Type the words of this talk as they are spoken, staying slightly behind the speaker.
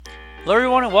Hello,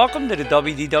 everyone, and welcome to the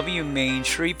WDW Main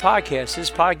Street Podcast. This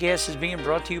podcast is being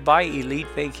brought to you by Elite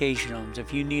Vacation Homes.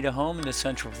 If you need a home in the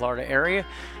Central Florida area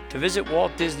to visit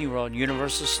Walt Disney World,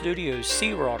 Universal Studios,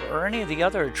 SeaWorld, or any of the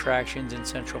other attractions in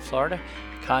Central Florida,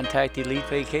 contact Elite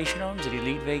Vacation Homes at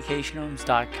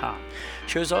elitevacationhomes.com.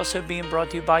 Show's also being brought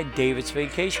to you by David's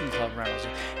Vacation Club Rentals.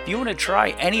 If you want to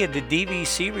try any of the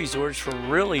DVC resorts for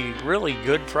really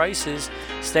good prices,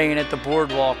 staying at the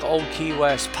Boardwalk, Old Key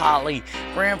West, Poly,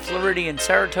 Grand Floridian,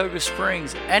 Saratoga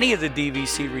Springs, any of the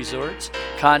DVC resorts,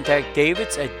 contact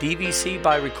David's at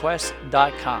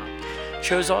dvcbyrequest.com.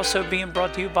 Show's also being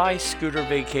brought to you by Scooter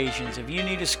Vacations. If you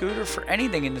need a scooter for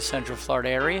anything in the Central Florida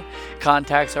area,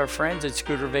 contact our friends at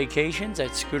Scooter Vacations at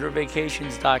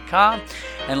scootervacations.com.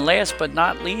 And last but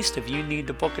not least, if you need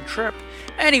to book a trip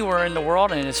anywhere in the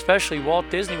world, and especially Walt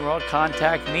Disney World,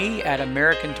 contact me at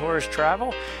American Tourist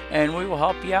Travel, and we will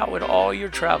help you out with all your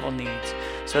travel needs.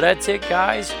 So that's it,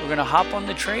 guys. We're going to hop on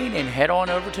the train and head on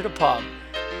over to the pub.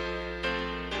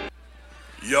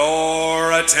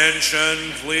 Your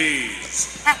attention,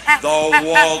 please. The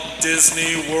Walt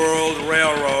Disney World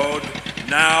Railroad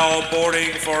now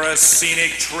boarding for a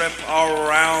scenic trip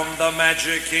around the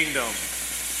Magic Kingdom.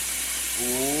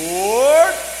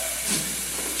 Board!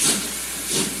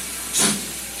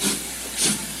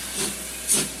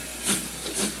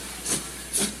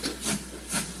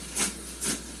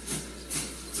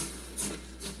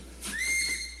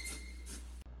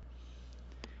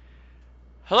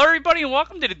 Hello, everybody, and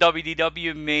welcome to the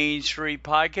WDW Main Street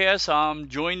Podcast. I'm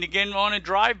joined again on a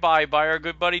drive-by by our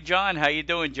good buddy John. How you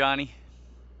doing, Johnny?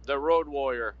 The Road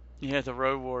Warrior. Yeah, the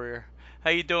Road Warrior. How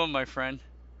you doing, my friend?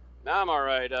 I'm all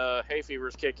right. Hay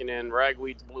fever's kicking in.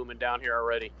 Ragweed's blooming down here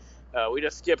already. We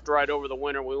just skipped right over the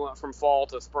winter. We went from fall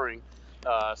to spring.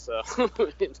 So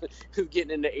getting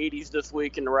into 80s this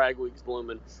week and the ragweed's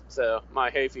blooming. So my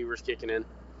hay fever's kicking in.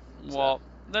 Well,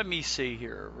 let me see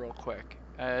here real quick.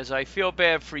 As I feel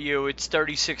bad for you, it's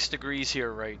 36 degrees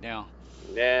here right now.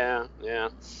 Yeah,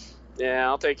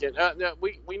 I'll take it.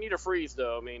 We need a freeze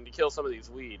though. I mean, to kill some of these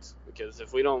weeds, because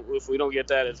if we don't get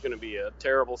that, it's going to be a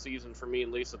terrible season for me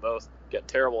and Lisa both. Get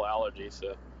terrible allergies.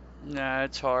 So. Nah,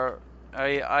 it's hard.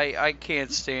 I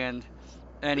can't stand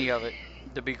any of it,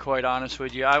 to be quite honest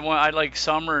with you. I like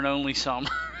summer and only summer.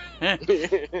 Yeah,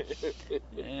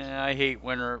 I hate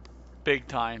winter big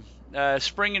time.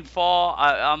 Spring and fall,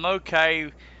 I'm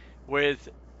okay with,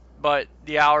 but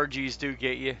the allergies do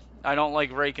get you. I don't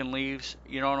like raking leaves,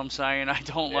 you know what I'm saying? I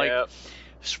don't like,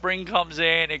 spring comes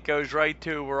in, it goes right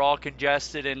to, we're all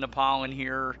congested in the pollen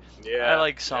here. Yeah, I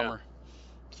like summer.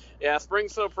 Yeah,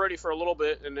 spring's so pretty for a little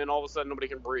bit, and then all of a sudden nobody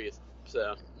can breathe.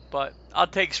 So. But I'll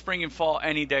take spring and fall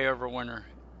any day over winter.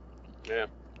 Yeah.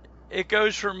 It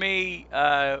goes for me,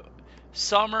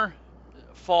 summer,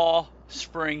 fall,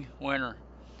 spring, winter.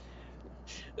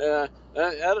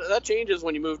 That changes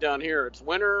when you move down here. It's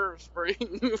winter, spring,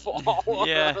 fall,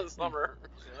 summer.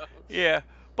 So. Yeah,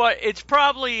 but it's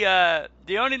probably the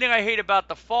only thing I hate about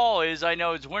the fall is I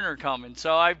know it's winter coming.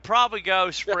 So I'd probably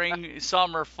go spring,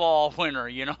 summer, fall, winter.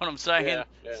 You know what I'm saying?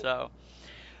 Yeah. So,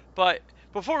 but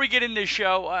before we get into the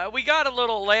show, we got a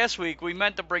little last week. We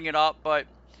meant to bring it up, but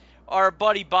our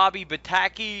buddy Bobby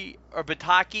Bataki, or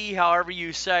Bataki, however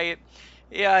you say it.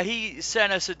 Yeah, he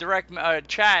sent us a direct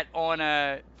chat on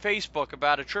Facebook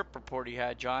about a trip report he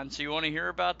had, John. So you want to hear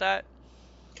about that?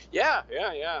 Yeah.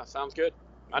 Sounds good.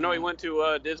 I know he went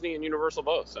to Disney and Universal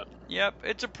both. So. Yep,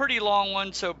 it's a pretty long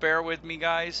one, so bear with me,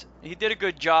 guys. He did a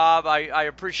good job. I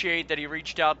appreciate that he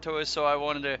reached out to us, so I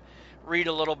wanted to read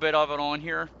a little bit of it on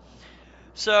here.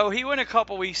 So he went a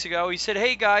couple weeks ago. He said,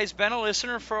 "Hey, guys, been a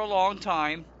listener for a long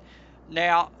time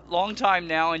now,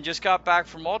 and just got back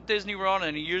from Walt Disney World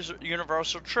and a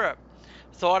Universal trip.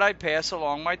 Thought I'd pass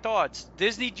along my thoughts.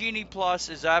 Disney Genie Plus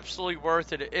is absolutely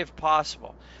worth it if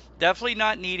possible. Definitely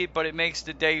not needed, but it makes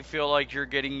the day feel like you're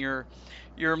getting your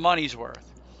money's worth.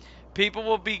 People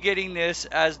will be getting this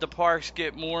as the parks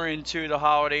get more into the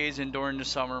holidays and during the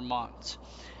summer months."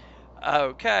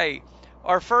 Okay,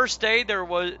 our first day there,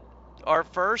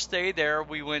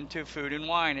 we went to Food and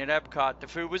Wine at Epcot. The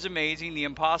food was amazing. The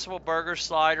Impossible Burger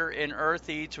Slider in Earth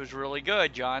Eats was really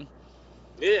good, John.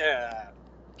 Yeah.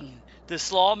 The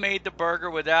slaw made the burger.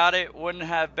 Without it, wouldn't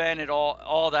have been at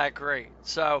all that great.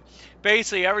 So,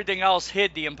 basically, everything else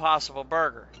hid the Impossible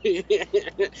Burger.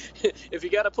 If you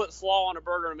got to put slaw on a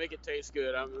burger to make it taste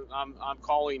good, I'm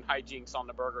calling hijinks on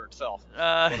the burger itself.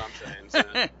 That's what I'm saying. So.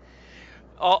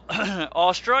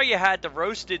 Australia had the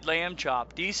roasted lamb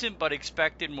chop, decent but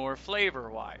expected more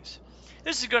flavor-wise.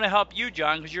 This is going to help you,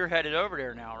 John, because you're headed over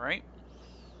there now, right?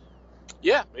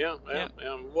 Yeah.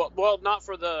 Well, not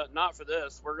for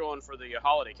this. We're going for the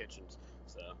holiday kitchens.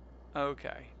 So.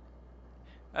 Okay.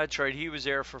 That's right. He was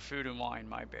there for Food and Wine.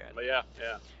 My bad. But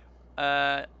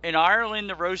yeah. In Ireland,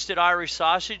 the roasted Irish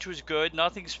sausage was good.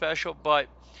 Nothing special, but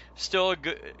still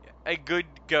a good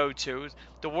go-to.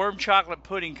 The warm chocolate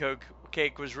pudding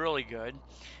cake was really good.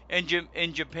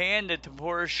 In Japan, the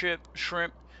tempura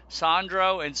shrimp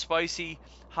sandro and spicy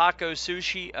hako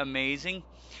sushi, amazing.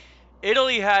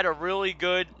 Italy had a really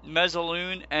good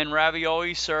mezzalune and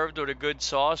ravioli served with a good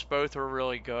sauce. Both were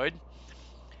really good.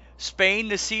 Spain,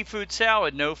 the seafood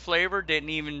salad, no flavor, didn't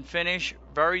even finish.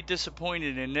 Very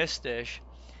disappointed in this dish.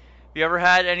 You ever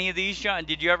had any of these, John?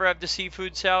 Did you ever have the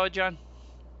seafood salad, John?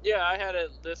 Yeah, I had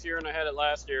it this year and I had it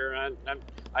last year. And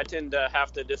I tend to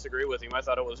have to disagree with him. I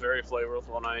thought it was very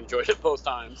flavorful and I enjoyed it both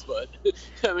times. But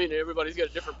I mean, everybody's got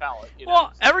a different palate.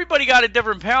 Well, everybody got a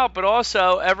different palate, but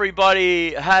also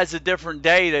everybody has a different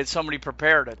day that somebody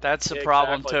prepared it. That's the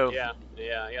problem too. Yeah.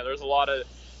 There's a lot of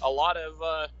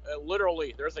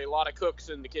literally, there's a lot of cooks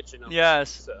in the kitchen. Yes.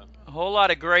 So. A whole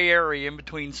lot of gray area in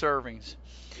between servings.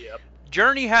 Yep.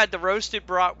 Journey had the roasted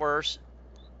bratwurst.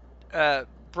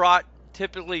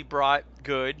 Typically brought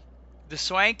good. The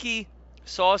swanky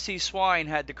saucy swine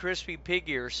had the crispy pig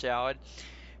ear salad.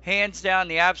 Hands down,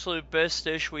 the absolute best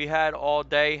dish we had all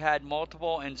day. Had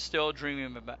multiple and still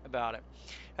dreaming about it.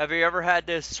 Have you ever had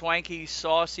this swanky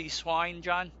saucy swine,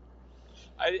 John?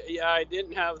 I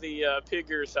didn't have the pig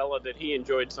ear salad that he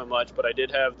enjoyed so much, but I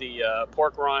did have the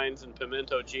pork rinds and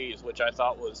pimento cheese, which I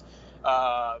thought was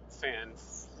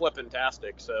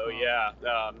flippantastic. So yeah,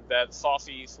 that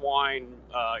saucy swine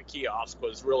kiosk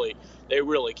was they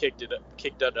really kicked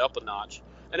it up a notch,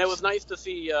 and it was nice to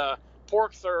see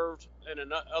pork served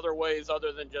in other ways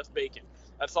other than just bacon.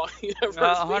 That's all you ever see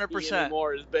 100%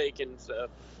 anymore is bacon. So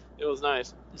it was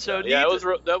nice. So yeah,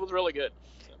 that was really good.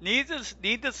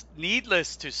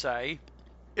 Needless to say,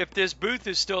 if this booth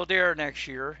is still there next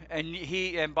year and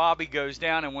he and Bobby goes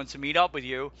down and wants to meet up with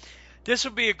you, this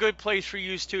would be a good place for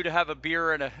you two to have a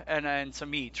beer and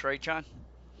some eats, right, John?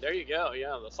 There you go.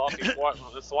 Yeah, the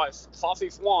saucy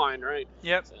swine, right?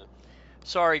 Yep. So.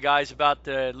 Sorry, guys, about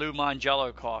the Lou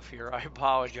Mangello cough here. I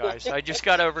apologize. I just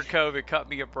got over COVID. Cut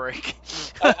me a break.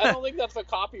 I don't think that's a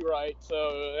copyright,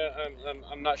 so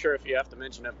I'm not sure if you have to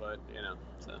mention it, but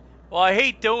So. Well, I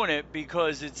hate doing it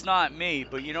because it's not me,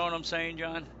 but you know what I'm saying,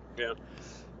 John? Yeah.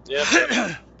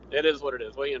 Yeah. It is what it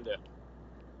is. What are you gonna do?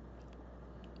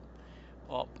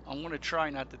 Well, I'm going to try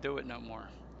not to do it no more.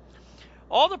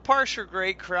 All the parks are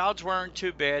great. Crowds weren't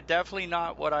too bad. Definitely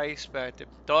not what I expected.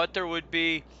 Thought it would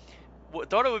be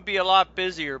a lot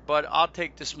busier, but I'll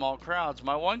take the small crowds.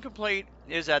 My one complaint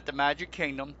is at the Magic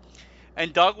Kingdom,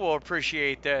 and Doug will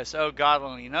appreciate this. Oh, God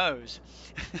only knows.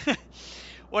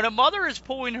 When a mother is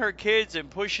pulling her kids and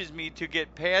pushes me to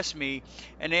get past me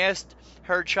and asks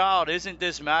her child, "Isn't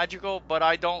this magical?" but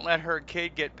I don't let her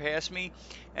kid get past me,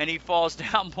 and he falls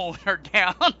down pulling her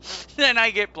down, then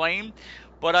I get blamed.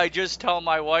 But I just tell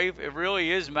my wife, it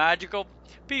really is magical.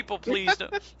 People, please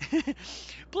don't,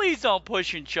 please don't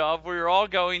push and shove. We're all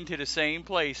going to the same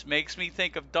place. Makes me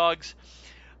think of Doug's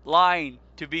line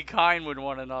to be kind with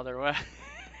one another.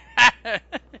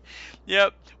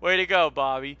 Yep, way to go,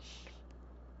 Bobby.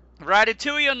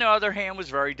 Ratatouille, on the other hand, was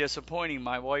very disappointing.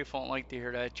 My wife won't like to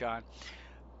hear that, John.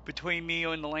 Between me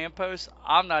and the lamppost,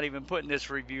 I'm not even putting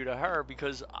this review to her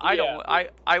because I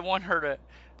want her to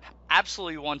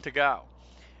absolutely want to go.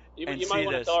 You might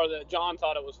want to tell her that John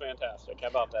thought it was fantastic. How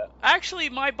about that? Actually,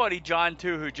 my buddy John,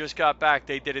 too, who just got back,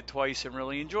 they did it twice and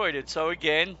really enjoyed it. So,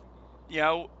 again,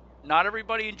 not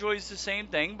everybody enjoys the same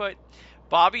thing, but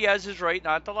Bobby has his right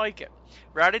not to like it.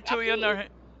 Ratatouille,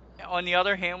 on the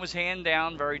other hand, was hand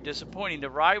down very disappointing. The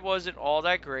ride wasn't all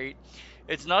that great.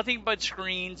 It's nothing but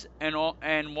screens and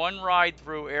one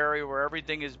ride-through area where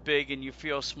everything is big and you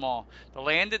feel small. The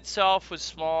land itself was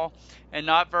small and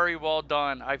not very well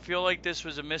done. I feel like this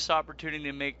was a missed opportunity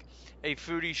to make a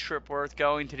foodie trip worth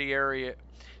going to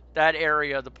that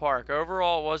area of the park.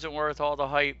 Overall, it wasn't worth all the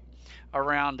hype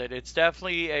around it. It's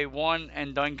definitely a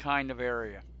one-and-done kind of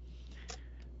area.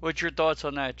 What's your thoughts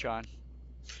on that, John?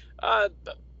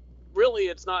 Really,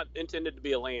 it's not intended to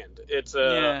be a land. It's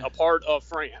a part of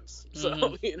France.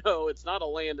 So, it's not a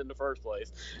land in the first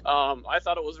place. I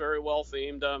thought it was very well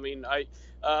themed. I mean,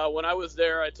 when I was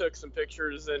there, I took some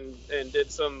pictures and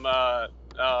did some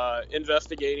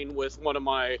investigating with one of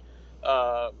my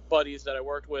buddies that I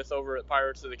worked with over at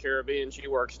Pirates of the Caribbean. She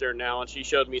works there now, and she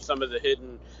showed me some of the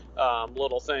hidden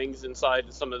little things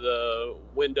inside some of the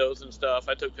windows and stuff.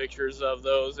 I took pictures of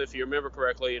those, if you remember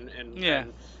correctly,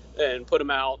 and put them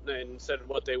out and said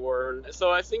what they were. So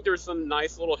I think there's some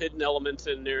nice little hidden elements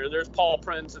in there. There's paw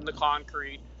prints in the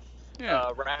concrete.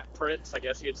 rat prints, I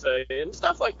guess you'd say, and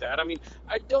stuff like that. I mean,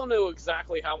 I don't know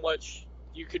exactly how much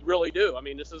you could really do. I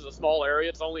mean, this is a small area.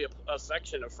 It's only a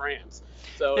section of France.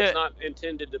 So it's not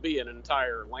intended to be an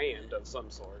entire land of some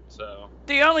sort. So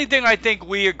the only thing I think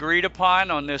we agreed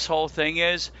upon on this whole thing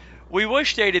is we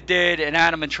wish they'd have did an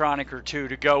animatronic or two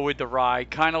to go with the ride.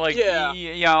 Kind of like,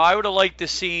 I would have liked to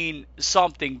seen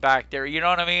something back there. You know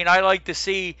what I mean? I like to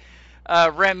see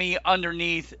Remy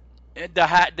underneath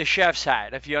the chef's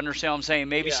hat, if you understand what I'm saying.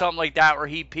 Maybe something like that where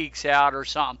he peeks out or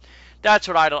something. That's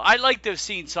what I'd like to have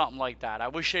seen something like that. I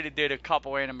wish they'd have did a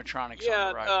couple animatronics on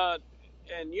the ride.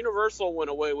 And Universal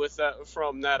went away with that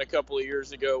from that a couple of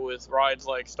years ago with rides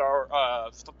like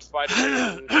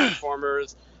Spider-Man and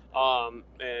Transformers,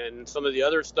 and some of the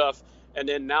other stuff. And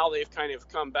then now they've kind of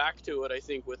come back to it, I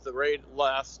think, with the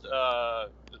last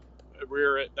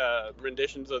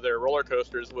renditions of their roller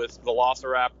coasters with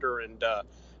Velociraptor and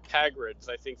Hagrid's.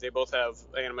 I think they both have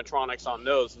animatronics on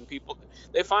those, and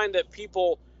they find that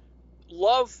people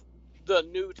love the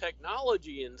new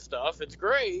technology and stuff. It's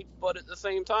great, but at the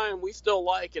same time, we still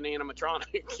like an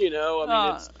animatronic. You know,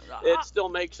 I mean, it still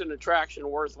makes an attraction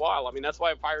worthwhile. I mean, that's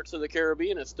why Pirates of the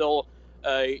Caribbean is still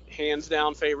a hands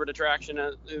down favorite attraction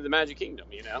in the Magic Kingdom.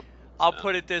 You know, I'll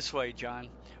put it this way, John.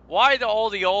 Why do all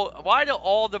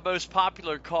the most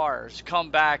popular cars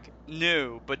come back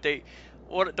new, but the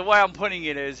way I'm putting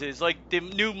it is like the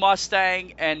new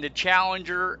Mustang and the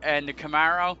Challenger and the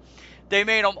Camaro. They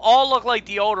made them all look like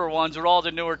the older ones with all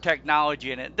the newer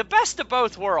technology in it. The best of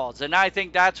both worlds, and I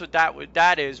think that's what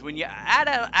that is. When you add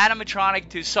an animatronic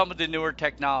to some of the newer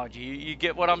technology, you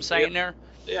get what I'm saying there?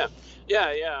 Yeah.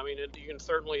 I mean, you can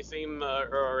certainly theme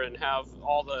and have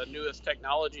all the newest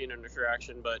technology in an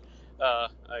attraction, but a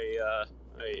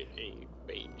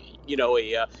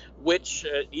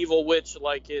evil witch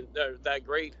like in that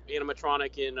great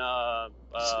animatronic in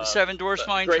Seven Dwarfs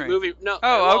Mine Train. Great movie. No.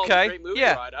 Okay. Great movie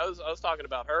ride. I was talking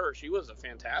about her. She was a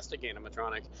fantastic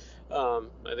animatronic.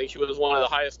 I think she was one of the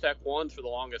highest tech ones for the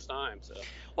longest time. So.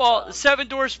 Well, Seven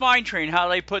Dwarfs Mine Train, how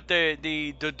they put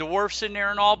the dwarfs in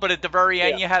there and all, but at the very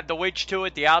end you have the witch to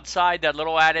it, the outside, that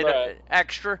little added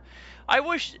extra. I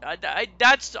wish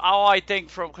that's all I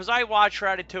think because I watched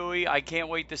Ratatouille. I can't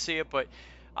wait to see it, but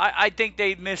I think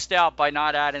they missed out by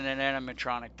not adding an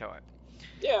animatronic to it.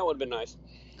 Yeah, it would have been nice.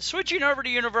 Switching over to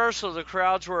Universal, the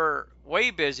crowds were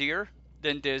way busier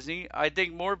than Disney. I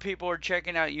think more people are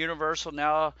checking out Universal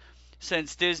now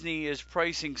since Disney is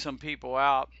pricing some people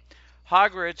out.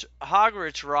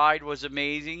 Hagrid's ride was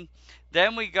amazing.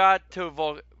 Then we got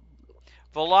to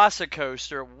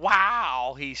Velocicoaster.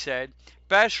 Wow, he said.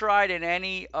 Best ride in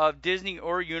any of Disney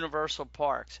or Universal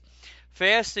parks.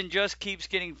 Fast and just keeps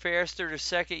getting faster the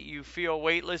second you feel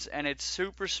weightless, and it's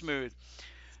super smooth.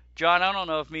 John, I don't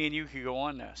know if me and you could go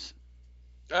on this.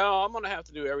 Oh, I'm going to have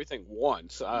to do everything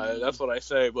once. That's what I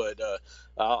say, but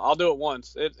I'll do it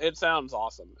once. It sounds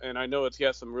awesome, and I know it's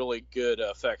got some really good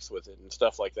effects with it and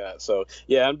stuff like that. So,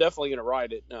 yeah, I'm definitely going to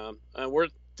ride it. We're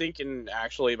thinking,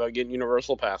 actually, about getting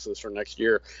Universal passes for next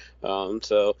year.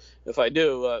 So if I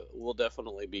do, we'll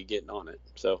definitely be getting on it.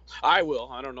 So I will.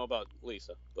 I don't know about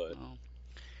Lisa, but...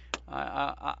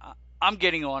 I'm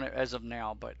getting on it as of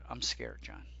now, but I'm scared,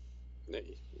 John.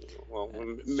 Well,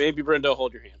 maybe Brenda will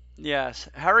hold your hand. Yes.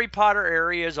 Harry Potter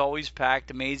area is always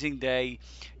packed. Amazing day.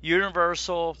 Day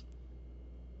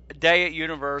at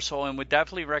Universal, and would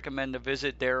definitely recommend to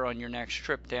visit there on your next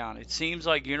trip down. It seems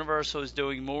like Universal is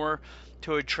doing more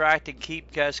to attract and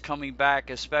keep guests coming back,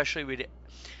 especially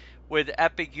with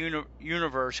Epic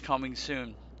Universe coming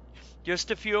soon.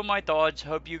 Just a few of my thoughts.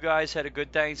 Hope you guys had a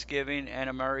good Thanksgiving and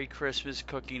a Merry Christmas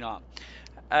cooking up.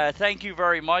 Thank you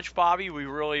very much, Bobby. We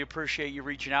really appreciate you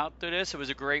reaching out to this. It was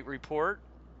a great report.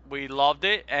 We loved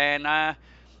it, and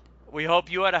we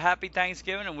hope you had a happy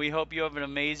Thanksgiving, and we hope you have an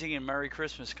amazing and Merry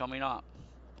Christmas coming up.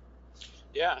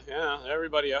 Yeah.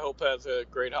 Everybody, I hope, has a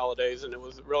great holidays, and it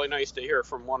was really nice to hear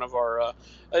from one of our,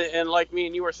 and like me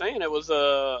and you were saying, it was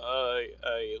a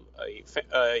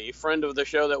friend of the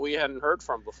show that we hadn't heard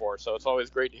from before. So it's always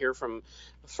great to hear from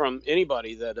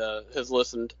anybody that has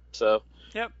listened. So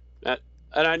yep.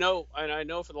 And I know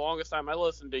for the longest time I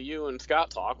listened to you and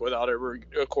Scott talk without ever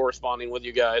corresponding with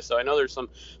you guys. So I know there's some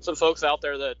folks out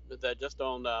there that just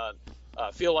don't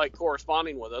feel like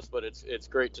corresponding with us, but it's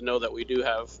great to know that we do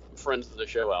have friends of the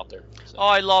show out there. So. Oh,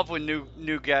 I love when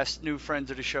new guests, new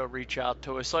friends of the show reach out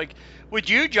to us. Like with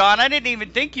you, John, I didn't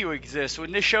even think you exist.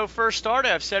 When this show first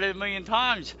started, I've said it a million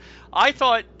times, I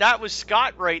thought that was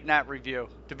Scott writing that review,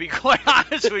 to be quite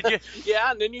honest with you.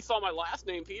 Yeah, and then you saw my last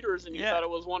name, Peters, and you thought it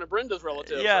was one of Brenda's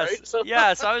relatives, yes, right? So.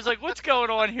 Yes, I was like, what's going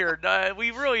on here?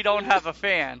 We really don't have a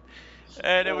fan.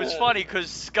 And it was funny because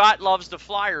Scott loves the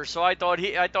Flyers, so I thought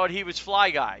he was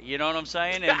Fly Guy. You know what I'm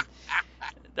saying? And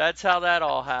that's how that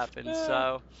all happened.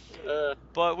 So,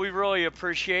 but we really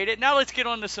appreciate it. Now let's get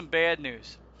on to some bad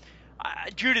news.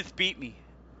 Judith beat me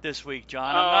this week,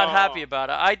 John. I'm not happy about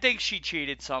it. I think she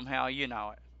cheated somehow. You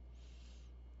know it.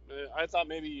 I thought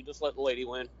maybe you just let the lady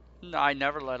win. No, I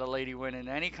never let a lady win in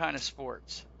any kind of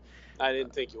sports. I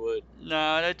didn't think you would.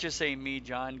 No, that just ain't me,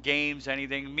 John. Games,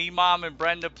 anything. Me, Mom, and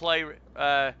Brenda play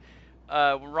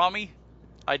rummy.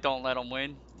 I don't let them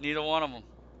win. Neither one of them.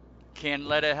 Can't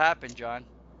let it happen, John.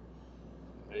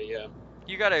 There you go.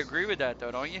 You got to agree with that,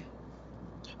 though, don't you?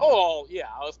 Oh, yeah,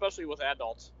 especially with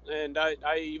adults. And I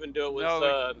even do it with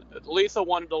Lisa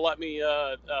wanted to let me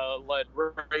let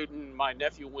Raiden, my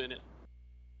nephew, win it.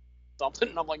 Something,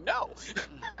 and I'm like, no,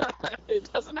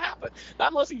 it doesn't happen.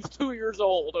 Not unless he's 2 years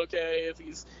old, okay? If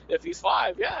he's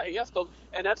 5, yeah, he has to,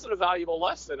 and that's an invaluable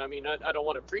lesson. I mean, I don't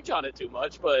want to preach on it too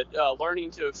much, but learning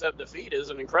to accept defeat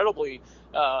is an incredibly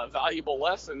valuable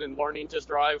lesson in learning to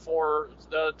strive to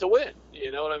win.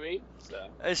 You know what I mean? So.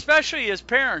 Especially as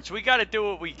parents, we got to do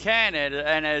what we can,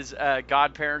 and as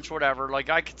godparents, whatever. Like,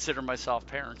 I consider myself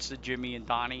parents to Jimmy and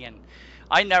Donnie, and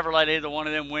I never let either one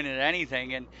of them win at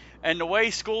anything. And the way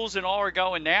schools and all are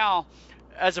going now,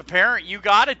 as a parent, you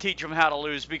got to teach them how to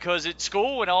lose, because at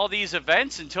school and all these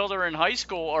events, until they're in high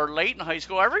school or late in high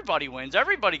school, everybody wins.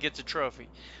 Everybody gets a trophy.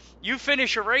 You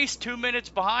finish a race 2 minutes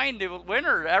behind the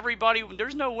winner,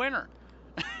 there's no winner.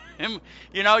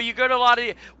 You know, you go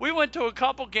to we went to a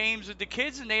couple games with the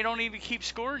kids, and they don't even keep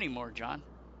score anymore, John.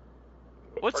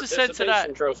 What's the sense of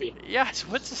that? Trophy. Yes,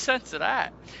 what's the sense of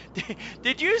that?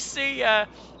 Did you see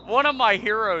one of my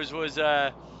heroes was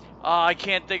I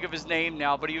can't think of his name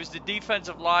now, but he was the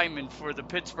defensive lineman for the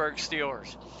Pittsburgh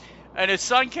Steelers. And his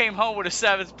son came home with a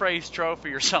 7th place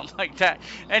trophy or something like that.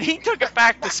 And he took it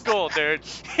back to school, dude.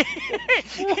 he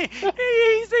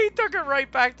took it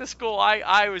right back to school.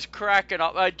 I was cracking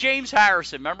up. James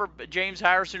Harrison, remember James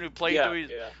Harrison, who played to his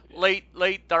late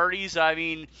 30s? I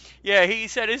mean, yeah, he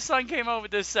said his son came home with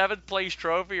this 7th place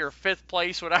trophy or 5th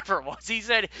place, whatever it was. He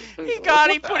said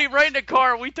he put him right in the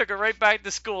car, and we took it right back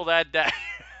to school that day.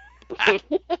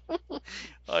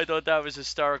 I thought that was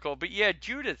hysterical. But yeah,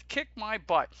 Judith kicked my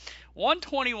butt.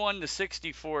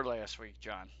 121-64 last week,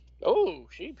 John. Oh,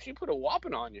 she put a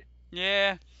whopping on you.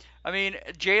 Yeah. I mean,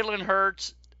 Jalen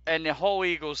Hurts and the whole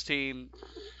Eagles team,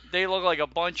 they look like a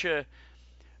bunch of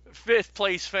 5th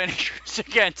place finishers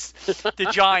against the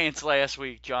Giants last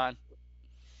week, John.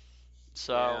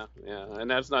 So yeah, and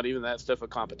that's not even that stiff a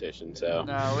competition. So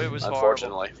no, it was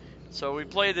unfortunately. Horrible. So we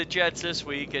play the Jets this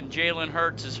week, and Jalen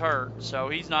Hurts is hurt, so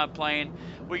he's not playing.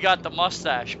 We got the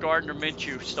mustache, Gardner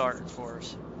Minshew, starting for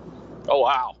us. Oh,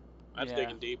 wow. That's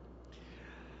digging deep.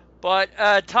 But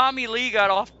Tommy Lee got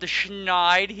off the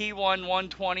schneid. He won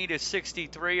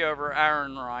 120-63 over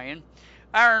Aaron Ryan.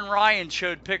 Aaron Ryan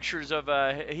showed pictures of,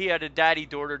 he had a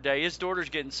daddy-daughter day. His daughter's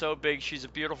getting so big. She's a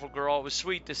beautiful girl. It was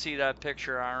sweet to see that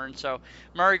picture, Aaron. So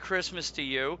Merry Christmas to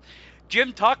you.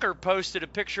 Jim Tucker posted a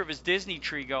picture of his Disney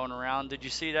tree going around. Did you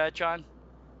see that, John?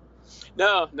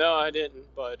 No, I didn't.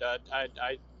 But I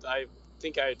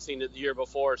think I had seen it the year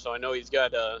before, so I know he's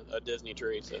got a Disney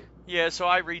tree. So. Yeah, so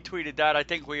I retweeted that. I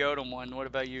think we owed him one. What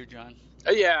about you, John?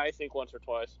 Yeah, I think once or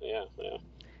twice. Yeah. You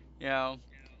know,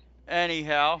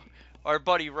 anyhow, our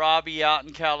buddy Robbie out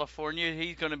in California,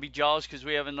 he's going to be jealous because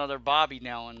we have another Bobby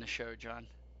now on the show, John.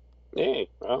 Hey,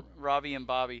 well. Robbie and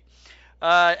Bobby.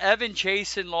 Evan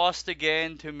Chasen lost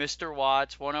again to Mr.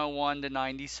 Watts,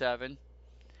 101-97.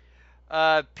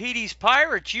 Petey's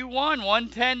Pirates, you won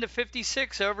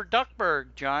 110-56 over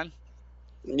Duckburg, John.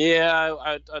 Yeah,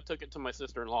 I took it to my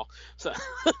sister-in-law. So.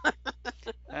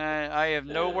 I have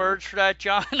no words for that,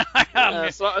 John. I'm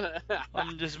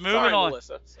just moving on.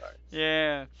 Melissa. Sorry.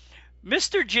 Yeah.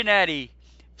 Mr. Giannetti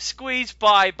squeezed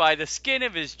by the skin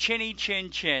of his chinny chin,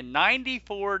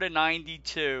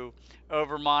 94-92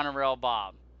 over Monorail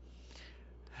Bob.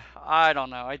 I don't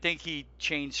know. I think he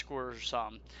changed scores or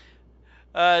something.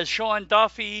 Sean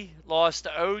Duffy lost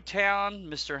to O-Town.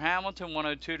 Mr. Hamilton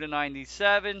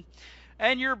 102-97.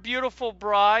 And your beautiful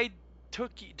bride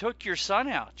took your son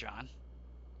out, John.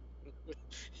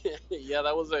 Yeah,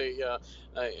 that was a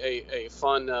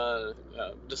fun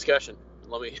discussion.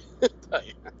 Let me tell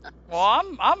you. Well,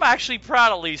 I'm actually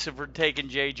proud of Lisa for taking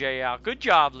JJ out. Good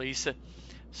job, Lisa.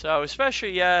 So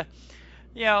especially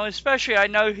especially I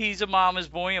know he's a mama's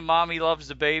boy and mommy loves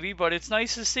the baby, but it's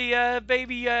nice to see a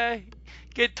baby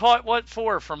get taught what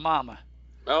for from mama.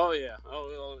 Oh yeah. Oh,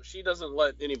 well, she doesn't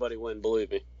let anybody win,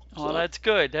 believe me. So. Well, that's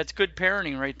good. That's good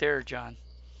parenting right there, John.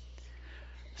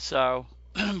 So,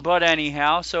 But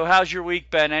anyhow, so how's your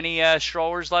week been? Any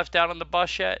strollers left out on the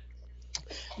bus yet?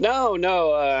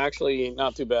 No, actually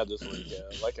not too bad this week.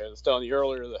 Like I was telling you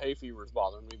earlier, the hay fever is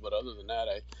bothering me, but other than that,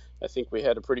 I think we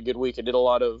had a pretty good week. I did a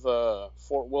lot of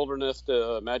Fort Wilderness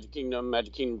to Magic Kingdom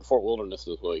to Fort Wilderness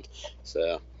this week.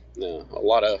 So, a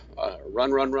lot of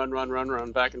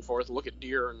run back and forth, look at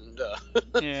deer and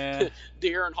Yeah.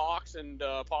 deer and hawks and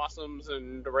possums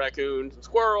and raccoons and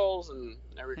squirrels and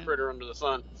every critter under the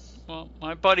sun. Well,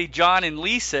 my buddy John and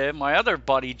Lisa, my other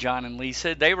buddy John and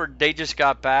Lisa, they just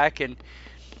got back, and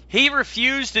he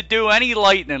refused to do any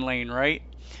lightning lane, right?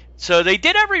 So they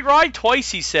did every ride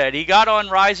twice, he said. He got on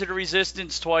Rise of the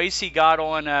Resistance twice. He got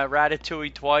on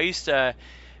Ratatouille twice.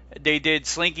 They did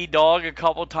Slinky Dog a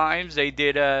couple times. They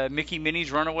did Mickey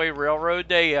Minnie's Runaway Railroad.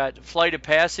 They Flight of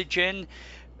Passage in.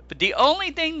 But the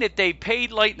only thing that they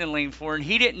paid Lightning Lane for, and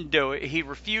he didn't do it, he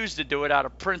refused to do it out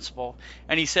of principle.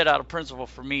 And he said out of principle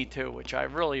for me, too, which I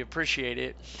really appreciate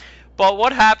it. But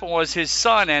what happened was his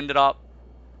son ended up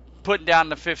putting down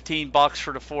the $15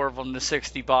 for the four of them, the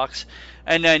 $60.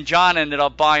 And then John ended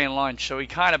up buying lunch. So he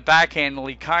kind of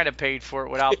backhandedly kind of paid for it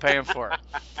without paying for it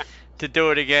to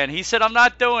do it again. He said, I'm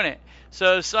not doing it.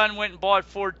 So his son went and bought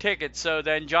 4 tickets. So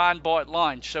then John bought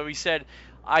lunch. So he said,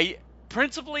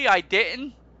 principally I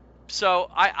didn't. So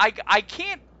I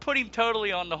can't put him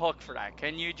totally on the hook for that.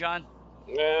 Can you, John?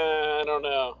 I don't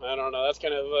know. That's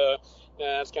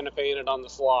kind of paying it on the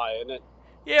sly, isn't it?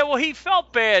 Yeah, well, he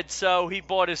felt bad, so he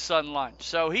bought his son lunch.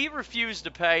 So he refused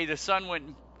to pay. The son went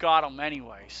and got him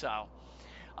anyway. So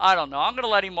I don't know. I'm gonna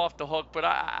let him off the hook, but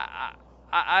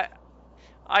I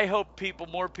hope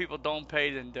more people don't pay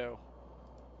than do.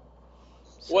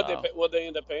 So, What they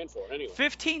end up paying for anyway?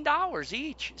 $15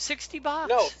 each, $60.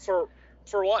 No, for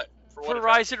what? For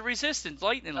Rise of the Resistance,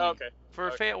 Lightning Lane. Oh, okay. For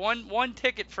one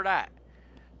ticket for that.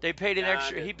 They paid an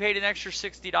extra. He paid an extra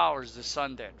 $60. The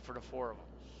son did for the four of them.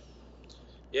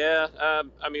 Yeah,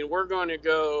 I mean, we're going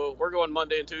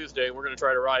Monday and Tuesday. And we're going to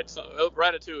try to ride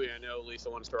Ratatouille. I know Lisa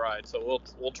wants to ride, so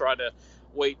we'll try to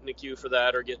wait in the queue for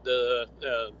that or get the.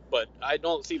 But I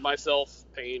don't see myself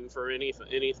paying for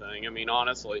anything. I mean,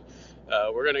 honestly,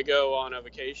 we're going to go on a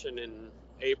vacation in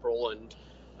April, and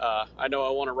I know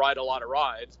I want to ride a lot of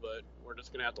rides, but we're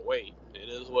just going to have to wait. It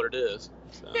is what it is.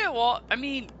 So. Yeah, well, I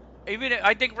mean.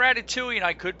 I think Ratatouille, and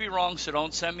I could be wrong, so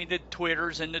don't send me the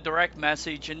Twitters and the direct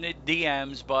message and the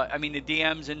DMs, the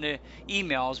DMs and the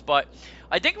emails, but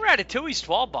I think Ratatouille's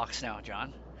 $12 now,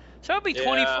 John. So it'd be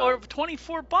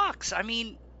 $24. I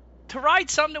mean, to ride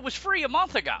something that was free a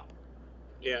month ago.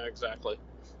 Yeah, exactly.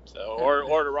 So,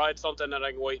 or to ride something that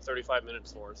I can wait 35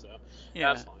 minutes for, so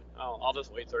yeah. That's fine. I'll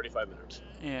just wait 35 minutes.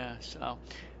 Yeah, so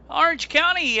Orange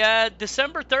County,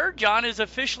 December 3rd, John, is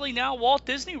officially now Walt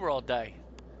Disney World Day.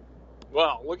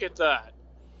 Well, look at that.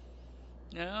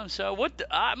 Yeah, so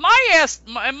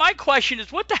my question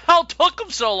is, what the hell took them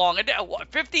so long?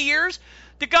 50 years?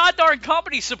 The goddamn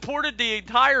company supported the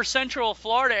entire Central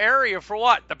Florida area for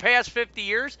what? The past 50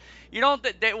 years? You don't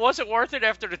it wasn't worth it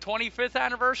after the 25th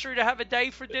anniversary to have a day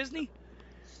for Disney?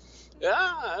 Yeah,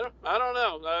 I don't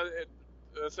know.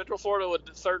 Central Florida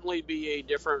would certainly be a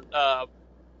different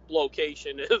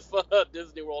location if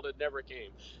Disney World had never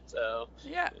came. So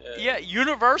yeah,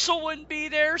 Universal wouldn't be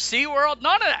there. SeaWorld,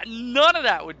 none of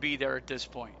that would be there at this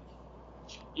point.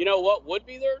 You know what would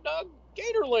be there, Doug?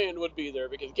 Gatorland would be there,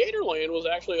 because Gatorland was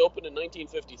actually opened in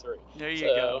 1953. There you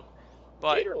go.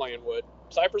 But Gatorland would.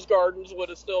 Cypress Gardens would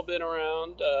have still been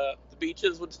around. The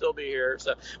beaches would still be here.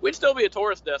 So we'd still be a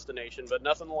tourist destination, but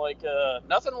nothing like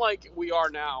we are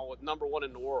now, with #1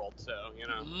 in the world. So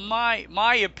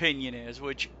My opinion is,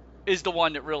 which is the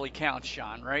one that really counts,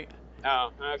 John, right?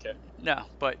 Oh, okay. No,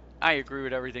 but I agree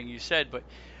with everything you said. But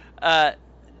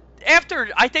after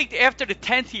the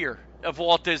 10th year of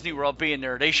Walt Disney World being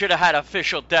there, they should have had an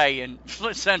official day in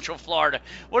Central Florida.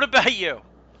 What about you?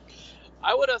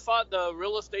 I would have thought the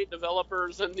real estate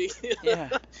developers and the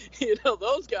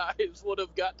those guys would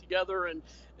have got together and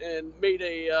made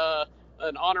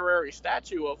an honorary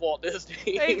statue of Walt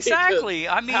Disney. Exactly.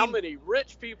 I mean, how many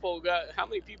people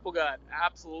got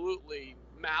absolutely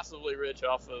massively rich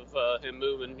off of him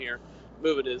moving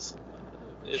his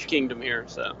kingdom here.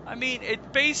 So I mean,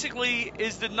 it basically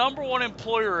is the #1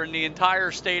 employer in the entire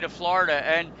state of Florida,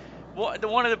 and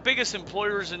one of the biggest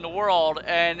employers in the world,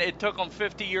 and it took them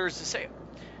 50 years to say,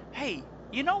 hey,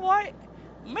 you know what?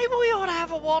 Maybe we ought to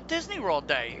have a Walt Disney World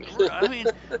Day. I mean,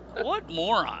 what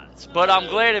morons. But I'm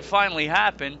glad it finally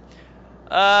happened.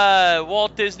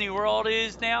 Walt Disney World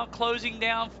is now closing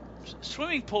down.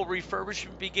 Swimming pool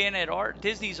refurbishment began at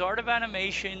Disney's Art of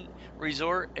Animation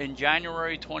Resort in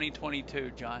January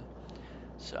 2022, John.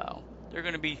 So They're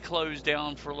going to be closed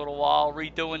down for a little while,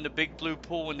 redoing the Big Blue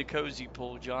Pool and the Cozy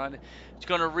Pool, John. It's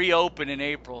going to reopen in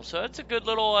April, so that's a good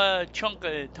little chunk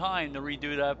of time to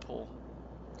redo that pool.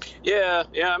 Yeah.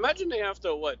 I imagine they have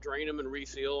to drain them and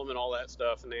reseal them and all that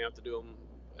stuff, and they have to do them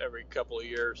every couple of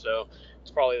years. So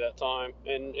it's probably that time.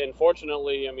 And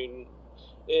fortunately, I mean,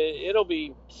 it'll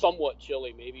be somewhat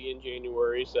chilly maybe in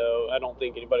January, so I don't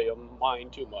think anybody will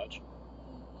mind too much.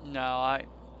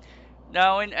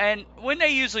 No, and when they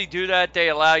usually do that, they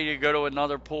allow you to go to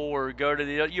another pool or go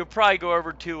to you'll probably go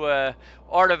over to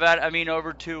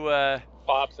over to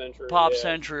Pop Century.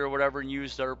 Century or whatever and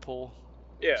use their pool.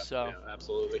 Yeah, so. Yeah,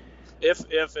 absolutely.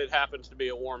 If it happens to be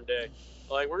a warm day.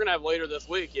 Like we're going to have later this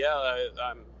week,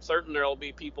 I'm certain there'll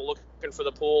be people looking for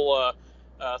the pool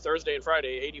Thursday and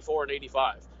Friday, 84 and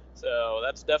 85. So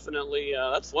that's definitely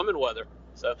that's swimming weather.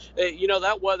 So,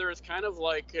 that weather is kind of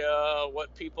like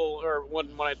what people, or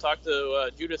when I talk to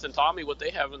Judith and Tommy, what they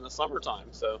have in the summertime.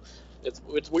 So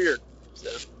it's weird. So.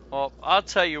 Well, I'll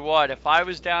tell you what, if I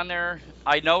was down there,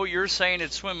 I know what you're saying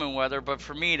it's swimming weather, but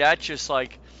for me, that's just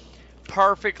like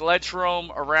perfect, let's roam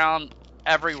around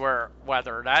everywhere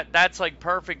weather. That's like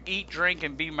perfect eat, drink,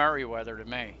 and be merry weather to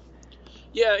me.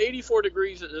 Yeah, 84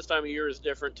 degrees at this time of year is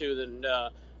different, too,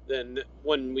 than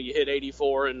when we hit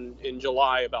 84 in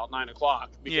July about 9 o'clock.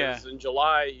 Because in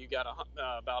July, you got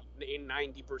about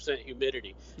 90%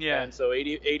 humidity. Yeah. And so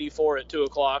 84 at 2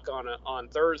 o'clock on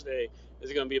Thursday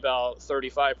is going to be about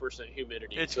 35%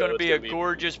 humidity. It's going to be a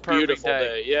gorgeous, perfect beautiful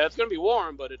day. Yeah, it's going to be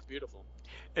warm, but it's beautiful.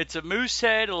 It's a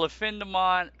Moosehead, a Le Fin de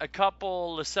Mont, a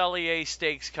couple Le Cellier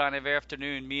steaks kind of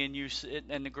afternoon. Me and you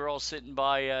and the girls sitting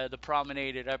by the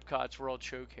promenade at Epcot's World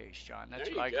Showcase, John. That's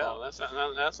there what you I go. call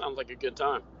it. That sounds like a good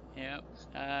time.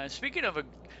 Yeah. Speaking of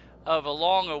a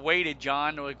long-awaited,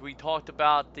 John, like we talked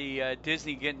about the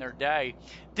Disney getting their day.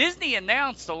 Disney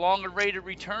announced the long-awaited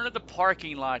return of the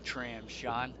parking lot trams,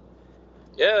 John.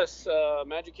 Yes,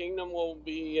 Magic Kingdom will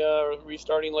be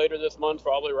restarting later this month,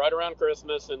 probably right around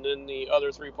Christmas, and then the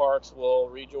other three parks will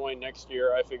rejoin next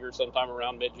year, I figure sometime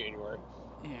around mid-January.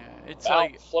 Yeah, it's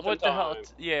like, what the hell?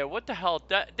 Yeah, what the hell?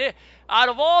 Out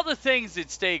of all the things that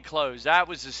stayed closed, that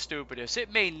was the stupidest.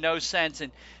 It made no sense,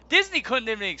 and Disney couldn't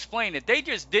even explain it. They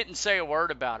just didn't say a word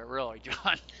about it, really,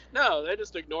 John. No, they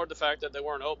just ignored the fact that they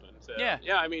weren't open. So, yeah,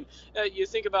 I mean, you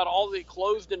think about all the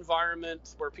closed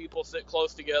environments where people sit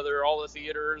close together, all the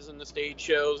theaters and the stage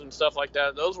shows and stuff like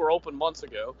that. Those were open months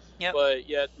ago. Yep. But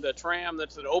yet the tram,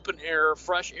 that's an open air,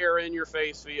 fresh air in your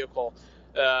face vehicle,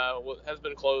 has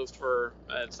been closed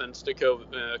since the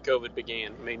COVID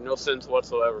began. I mean, no sense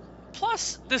whatsoever.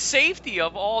 Plus the safety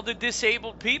of all the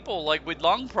disabled people, like with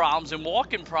lung problems and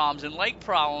walking problems and leg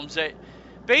problems, that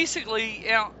basically,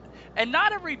 and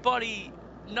not everybody,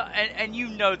 and you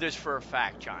know this for a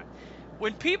fact, John.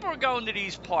 When people are going to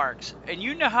these parks, and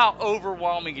you know how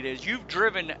overwhelming it is, you've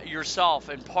driven yourself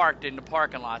and parked in the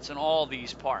parking lots in all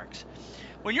these parks.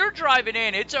 When you're driving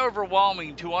in, it's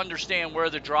overwhelming to understand where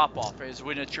the drop-off is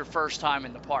when it's your first time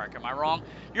in the park. Am I wrong?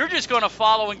 You're just going to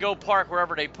follow and go park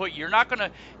wherever they put you. You're not going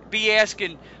to be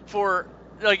asking for,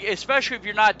 like, especially if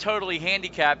you're not totally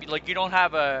handicapped, like you don't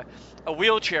have a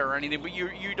wheelchair or anything, but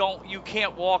you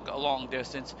can't walk a long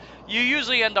distance. You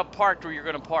usually end up parked where you're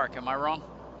going to park. Am I wrong?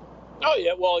 Oh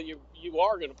yeah, well you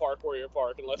are going to park where you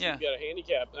park unless yeah. you've got a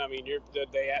handicap. I mean, they're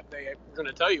going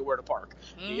to tell you where to park.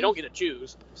 Mm-hmm. You don't get to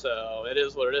choose, so it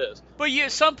is what it is. But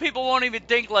some people won't even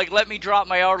think, like, let me drop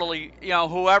my elderly,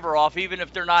 whoever off, even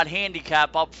if they're not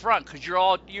handicapped up front, because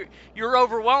you're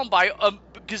overwhelmed by a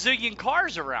gazillion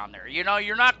cars around there.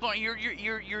 You're not going.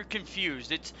 You're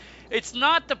confused. It's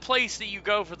not the place that you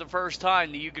go for the first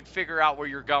time that you could figure out where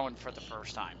you're going for the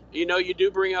first time. You do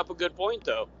bring up a good point,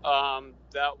 though.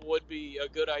 That would be a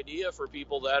good idea for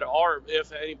people that are,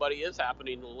 if anybody is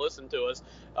happening to listen to us,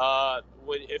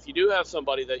 if you do have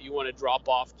somebody that you want to drop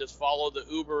off, just follow the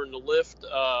Uber and the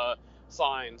Lyft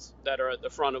signs that are at the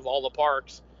front of all the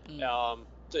parks,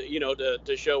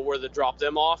 to show where to drop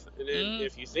them off. And then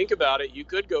if you think about it, you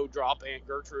could go drop Aunt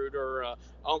Gertrude or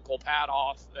Uncle Pat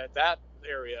off at that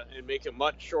area and make a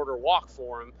much shorter walk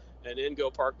for them, and then go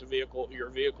park your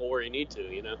vehicle where you need to,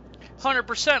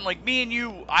 100%. Like me and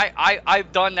you,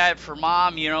 I've done that for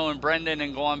Mom, and Brendan,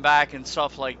 and going back and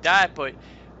stuff like that.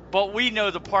 But we know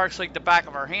the parks like the back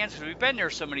of our hands because we've been there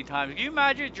so many times. Can you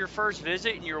imagine it's your first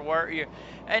visit and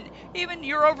and even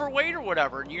you're overweight or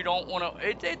whatever, and you don't want to?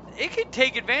 It can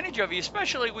take advantage of you,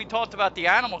 especially we talked about the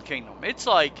Animal Kingdom. It's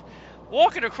like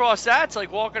walking across that. It's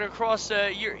like walking across.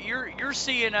 You're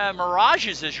seeing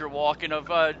mirages as you're walking of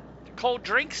cold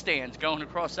drink stands going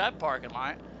across that parking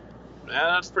lot.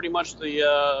 Yeah, that's pretty much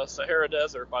the Sahara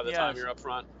Desert by the time you're up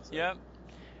front. So. Yep.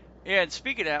 Yeah, and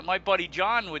speaking of that, my buddy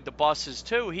John with the buses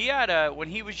too, he had when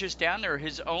he was just down there,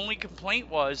 his only complaint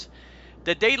was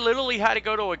that they literally had to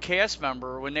go to a cast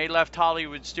member when they left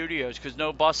Hollywood Studios because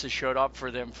no buses showed up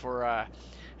for them for,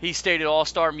 he stayed at All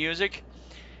Star Music.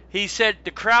 He said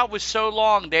the crowd was so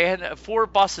long, they had 4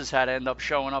 buses had to end up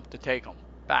showing up to take them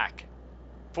back.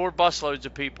 4 busloads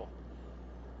of people.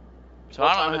 So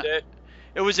What I don't time know. of day?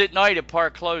 It was at night at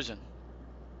park closing.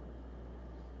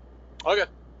 Okay.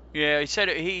 Yeah, he said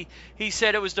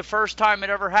it was the first time it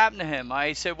ever happened to him.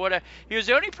 I said, what? He goes,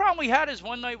 the only problem we had is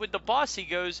one night with the bus. He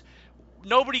goes,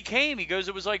 nobody came. He goes,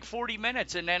 it was like 40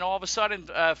 minutes, and then all of a sudden,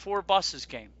 4 buses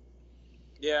came.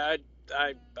 Yeah,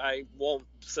 I won't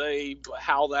say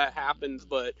how that happens,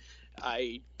 but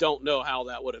I don't know how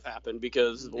that would have happened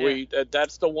because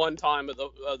that's the one time of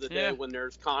the day when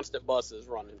there's constant buses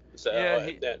running. So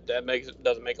that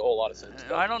doesn't make a whole lot of sense.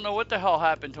 I don't know what the hell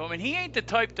happened to him, and he ain't the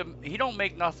type he don't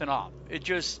make nothing up. It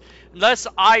just, unless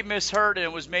I misheard and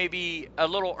it was maybe a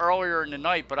little earlier in the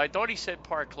night, but I thought he said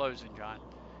park closing, John.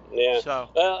 Yeah. So.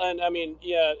 And I mean,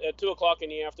 at 2:00 in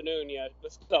the afternoon,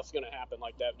 this stuff's gonna happen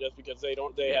like that just because they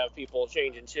have people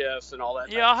changing shifts and all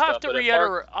that. Yeah, I'll have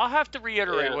to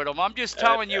reiterate with him. I'm just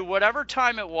telling you, whatever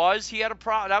time it was, he had a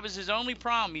problem. That was his only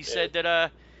problem. He said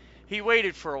that he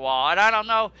waited for a while, and I don't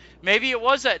know. Maybe it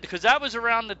was that because that was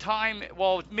around the time.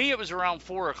 Well, with me, it was around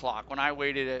 4:00 when I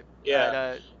waited at.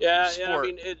 Yeah. Sport. I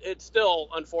mean, it's still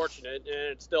unfortunate,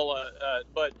 and it's still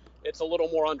but it's a little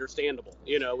more understandable.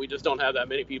 We just don't have that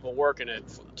many people working at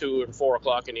 2 and 4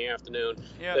 o'clock in the afternoon.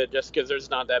 Yeah. Just because there's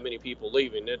not that many people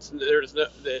leaving. It's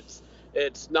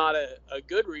not a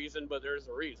good reason, but there's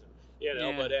a reason.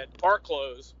 But at park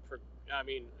close,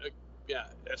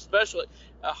 especially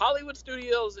Hollywood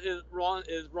Studios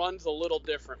runs a little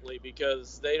differently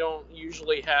because they don't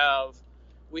usually have.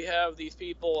 We have these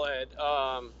people at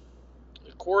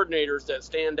coordinators that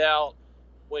stand out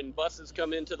when buses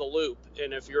come into the loop,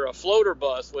 and if you're a floater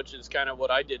bus, which is kind of what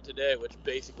I did today, which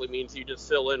basically means you just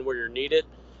fill in where you're needed,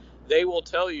 they will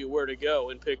tell you where to go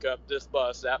and pick up this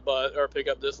bus, that bus, or pick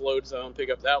up this load zone, pick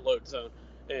up that load zone.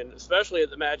 And especially at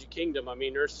the Magic Kingdom, I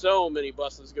mean, there's so many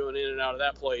buses going in and out of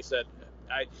that place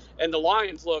and the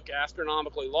lines look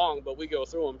astronomically long, but we go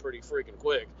through them pretty freaking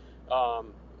quick.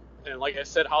 And like I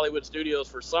said, Hollywood Studios,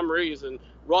 for some reason,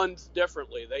 runs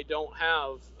differently. They don't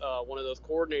have one of those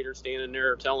coordinators standing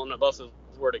there telling the buses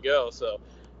where to go. So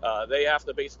they have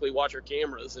to basically watch our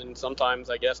cameras. And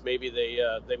sometimes, I guess, maybe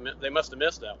they must have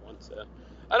missed that one. So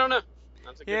I don't know.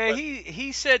 Yeah,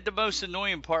 he said the most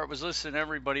annoying part was listening to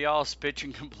everybody else bitch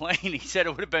and complain. He said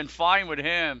it would have been fine with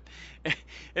him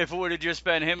if it would have just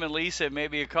been him and Lisa and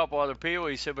maybe a couple other people.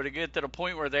 He said, but it get to the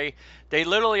point where they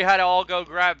literally had to all go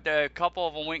grab, a couple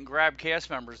of them went and grabbed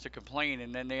cast members to complain,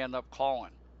 and then they end up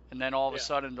calling. And then all of a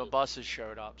sudden the buses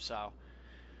showed up. So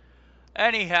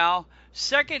anyhow,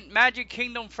 second Magic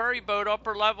Kingdom ferry boat,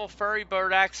 upper level ferry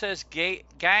boat access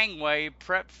gangway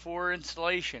prepped for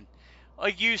installation.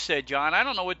 Like you said, John, I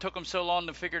don't know what took them so long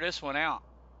to figure this one out.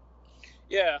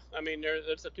 Yeah, I mean,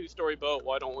 it's a 2-story boat.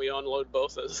 Why don't we unload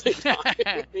both at the same time?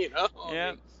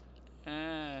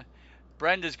 Yeah.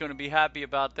 Brenda's going to be happy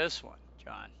about this one,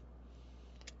 John.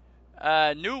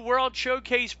 New World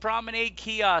Showcase Promenade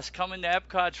kiosk coming to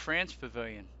Epcot's France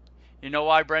Pavilion. You know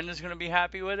why Brenda's going to be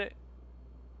happy with it?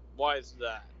 Why is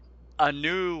that?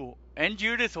 And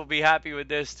Judith will be happy with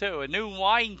this too. A new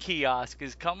wine kiosk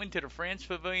is coming to the France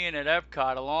Pavilion at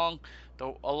Epcot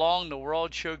along the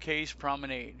World Showcase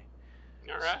Promenade.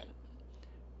 All right.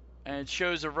 And it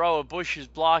shows a row of bushes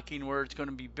blocking where it's going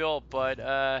to be built, but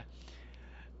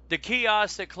the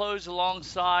kiosk that closed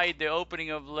alongside the opening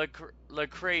of Le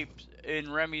Crêpe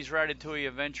in Remy's Ratatouille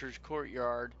Adventures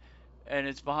Courtyard, and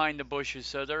it's behind the bushes,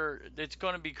 so it's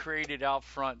going to be created out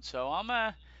front. So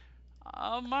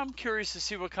I'm curious to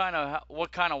see what kind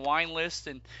of wine list,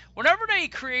 and whenever they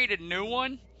create a new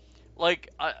one, like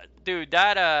dude,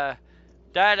 that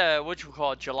what you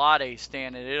call it, gelati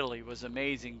stand in Italy was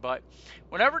amazing. But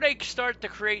whenever they start to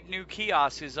create new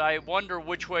kiosks, I wonder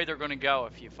which way they're going to go.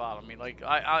 If you follow me, like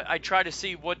I try to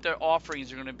see what their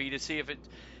offerings are going to be to see if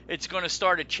it's going to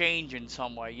start a change in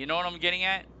some way. You know what I'm getting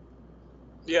at?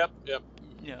 Yep.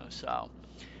 So,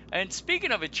 and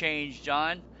speaking of a change,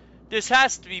 John. This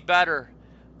has to be better,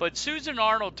 but Susan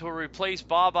Arnold to replace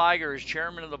Bob Iger as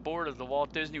chairman of the board of the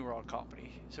Walt Disney World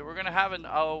Company. So we're going to have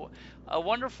a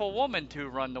wonderful woman to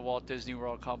run the Walt Disney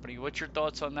World Company. What's your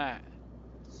thoughts on that?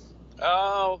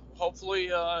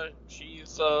 Hopefully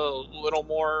she's a little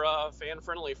more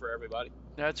fan-friendly for everybody.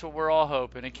 That's what we're all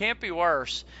hoping. It can't be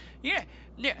worse. Yeah.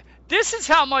 This is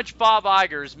how much Bob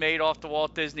Iger's made off the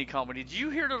Walt Disney Company. Did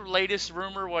you hear the latest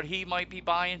rumor what he might be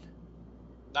buying?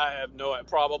 I have no,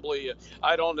 probably,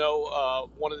 I don't know.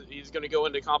 He's going to go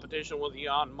into competition with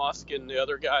Elon Musk and the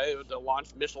other guy to launch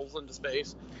missiles into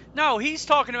space. No, he's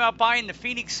talking about buying the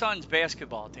Phoenix Suns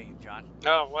basketball team, John.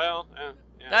 Oh, well,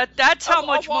 yeah. That's how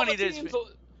much money this.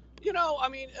 You know, I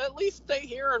mean, at least stay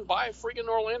here and buy freaking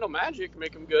Orlando Magic,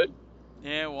 make them good.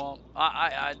 Yeah, well,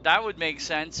 I that would make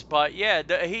sense, but yeah,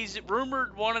 he's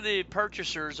rumored one of the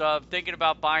purchasers of thinking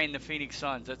about buying the Phoenix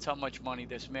Suns. That's how much money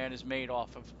this man has made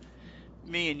off of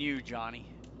me and you, Johnny.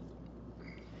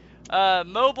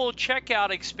 Mobile checkout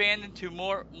expanded to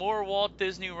more Walt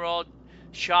Disney World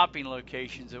shopping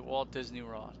locations at Walt Disney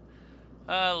World.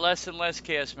 Less and less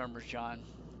cast members, John.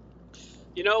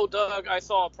 You know, Doug, I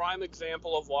saw a prime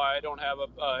example of why I don't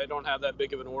have that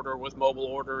big of an order with mobile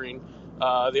ordering.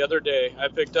 The other day, I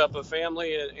picked up a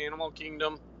family at Animal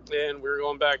Kingdom, and we were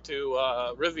going back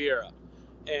to Riviera,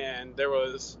 and there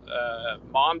was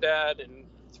mom, dad, and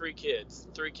three kids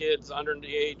under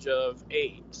the age of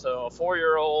 8. So a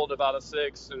 4-year-old, about a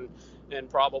 6, and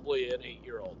probably an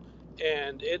 8-year-old.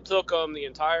 And it took them the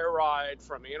entire ride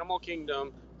from Animal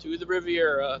Kingdom to the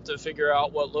Riviera to figure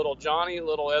out what little Johnny,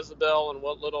 little Isabel, and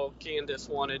what little Candace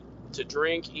wanted to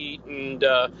drink, eat, and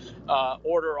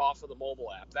order off of the mobile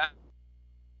app. That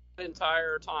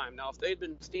entire time. Now, if they'd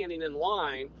been standing in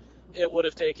line, it would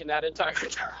have taken that entire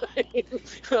time.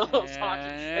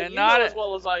 And you know as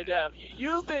well as I have,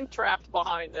 you've been trapped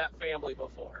behind that family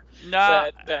before.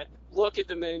 That look at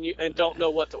the menu and don't know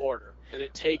what to order, and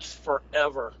it takes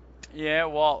forever. Yeah,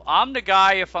 well, I'm the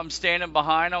guy, if I'm standing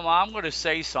behind them, I'm going to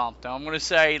say something. I'm going to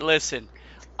say, listen,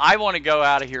 I want to go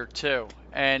out of here too,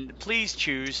 and please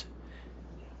choose.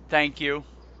 Thank you.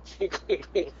 It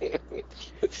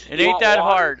ain't that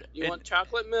hard. You want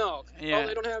chocolate milk? Yeah. Oh,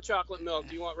 they don't have chocolate milk.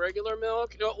 Do you want regular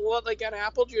milk? No, well, they got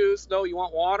apple juice. No, you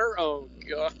want water? Oh,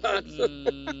 God.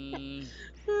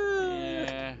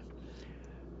 Yeah.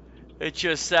 It's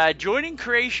just sad. Joining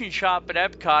Creation Shop at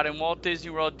Epcot and Walt Disney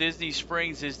World Disney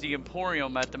Springs is the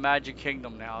Emporium at the Magic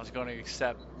Kingdom now is going to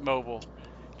accept mobile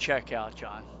checkout,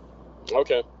 John.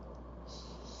 Okay.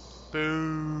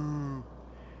 Boo.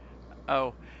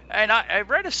 Oh, and I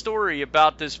read a story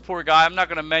about this poor guy. I'm not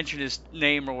going to mention his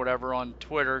name or whatever on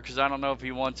Twitter because I don't know if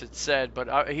he wants it said,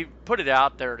 but he put it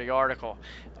out there, the article.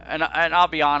 And I'll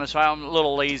be honest, I'm a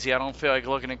little lazy. I don't feel like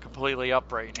looking it completely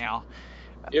up right now.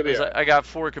 I got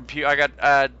 4 I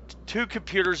got 2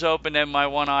 computers open and my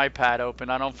 1 iPad open.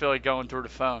 I don't feel like going through the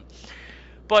phone.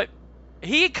 But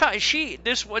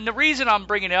the reason I'm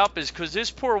bringing it up is because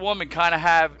this poor woman kind of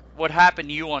had what happened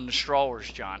to you on the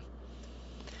strollers, John.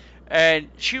 And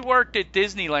she worked at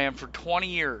Disneyland for 20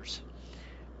 years.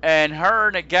 And her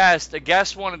and a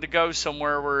guest wanted to go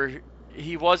somewhere where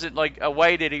he wasn't, like, a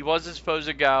way that he wasn't supposed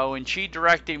to go. And she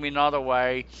directed him another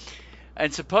way.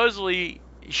 And supposedly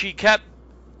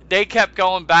they kept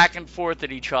going back and forth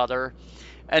at each other.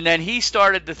 And then he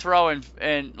started to throw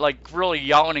and like really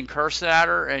yelling and cursing at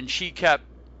her. And she kept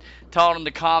telling him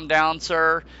to calm down,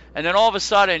 sir. And then all of a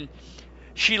sudden,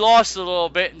 she lost a little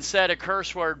bit and said a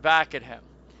curse word back at him.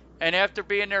 And after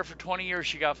being there for 20 years,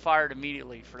 she got fired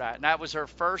immediately for that. And that was her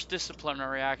first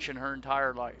disciplinary action her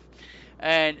entire life.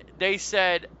 And they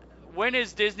said, when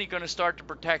is Disney going to start to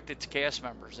protect its cast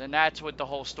members? And that's what the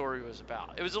whole story was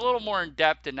about. It was a little more in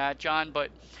depth than that, John, but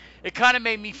it kind of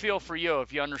made me feel for you,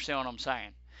 if you understand what I'm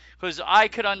saying. Because I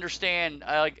could understand,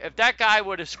 like, if that guy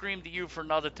would have screamed at you for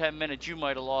another 10 minutes, you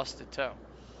might have lost it too.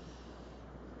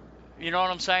 You know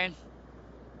what I'm saying?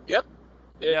 Yep.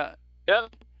 Yeah.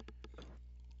 Yep.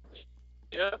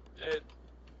 Yep.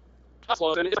 It's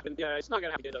not going to happen.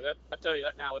 I tell you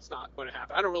that now, it's not going to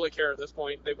happen. I don't really care at this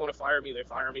point. They want to fire me, they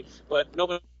fire me. But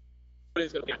nobody's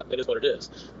going to happen. It is what it is.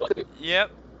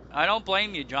 Yep. I don't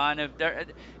blame you, John.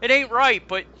 It ain't right,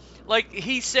 but like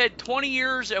he said, 20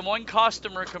 years and 1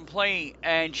 customer complaint,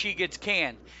 and she gets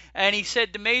canned. And he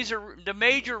said the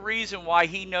major reason why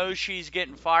he knows she's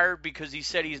getting fired because he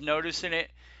said he's noticing it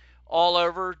all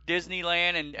over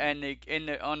Disneyland and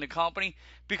on the company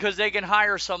because they can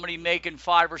hire somebody making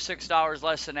 $5 or $6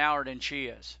 less an hour than she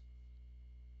is.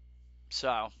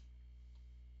 So,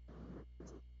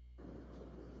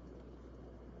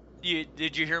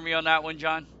 did you hear me on that one,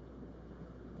 John?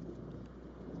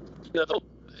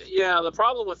 Yeah, the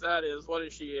problem with that is, what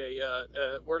is she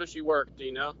where does she work? Do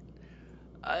you know?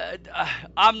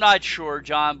 I'm not sure,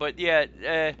 John, but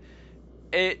yeah,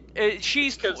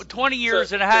 she's 20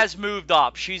 years and has moved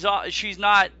up. She's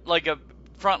not like a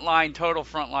total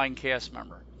frontline cast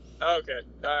member. Okay,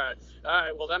 all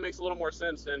right. Well, that makes a little more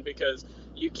sense then, because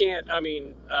you can't. I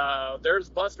mean, there's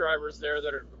bus drivers there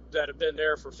that have been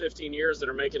there for 15 years that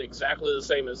are making exactly the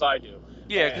same as I do.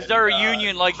 Yeah, because And, they're a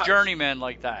union like journeyman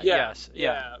like that. Yeah, Yes.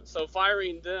 Yeah. So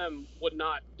firing them would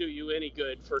not do you any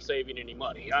good for saving any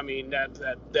money. I mean,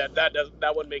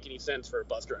 that wouldn't make any sense for a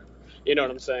bus driver. You know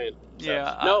what I'm saying? So,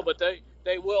 Yeah. No, but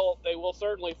they will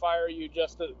certainly fire you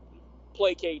just to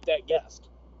placate that guest.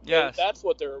 Yes. That's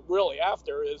what they're really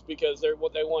after, is because they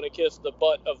want to kiss the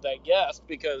butt of that guest,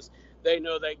 because they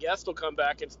know that guest will come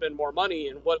back and spend more money,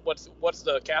 and what's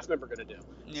the cast member going to do?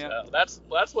 Yeah. So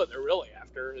that's what they're really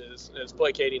after, is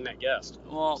placating that guest.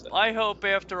 Well, So. I hope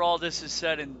after all this is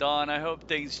said and done, I hope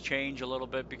things change a little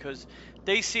bit, because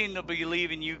they seem to be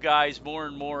leaving you guys more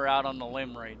and more out on the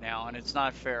limb right now, and it's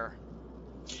not fair.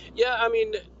 Yeah, I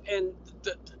mean, and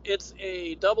it's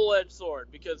a double-edged sword,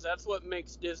 because that's what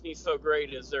makes Disney so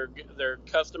great, is their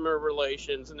customer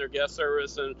relations and their guest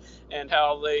service, and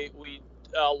how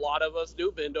a lot of us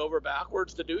do bend over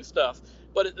backwards to do stuff.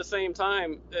 But at the same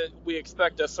time, we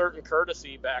expect a certain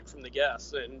courtesy back from the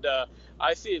guests, and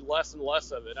I see less and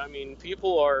less of it. I mean,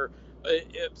 people are,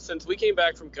 since we came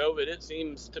back from COVID, it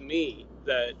seems to me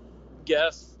that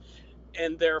guests,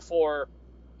 and therefore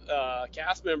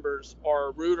cast members,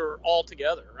 are ruder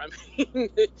altogether. I mean,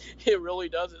 it really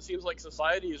does. It seems like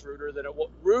society is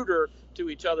ruder to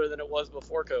each other than it was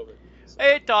before COVID.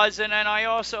 It does, and then I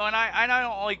also, and I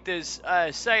don't like this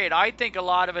say it, I think a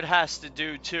lot of it has to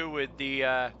do too with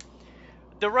the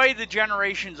way the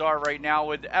generations are right now.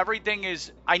 With everything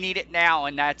is, I need it now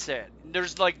and that's it.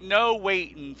 There's like no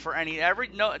waiting for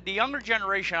the younger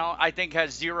generation, I think,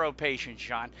 has zero patience,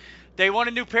 Sean. They want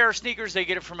a new pair of sneakers, they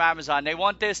get it from Amazon. They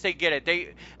want this, they get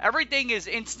it. Everything is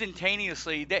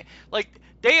instantaneously. They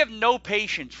have no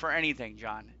patience for anything,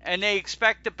 John, and they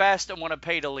expect the best and want to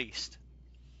pay the least.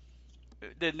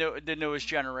 The newest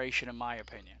generation, in my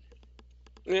opinion.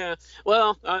 Yeah,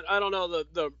 well, I don't know.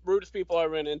 The rudest people I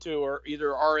ran into are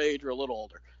either our age or a little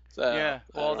older. So, yeah,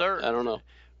 well, I don't know.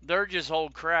 They're just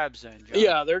old crabs then, John.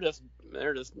 Yeah, they're just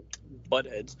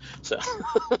buttheads. So.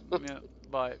 Yeah,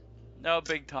 but no,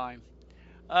 big time.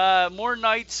 More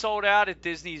nights sold out at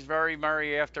Disney's Very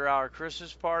Merry After Hour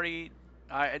Christmas Party.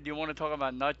 Do you want to talk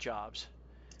about nut jobs?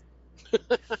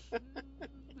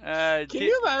 Can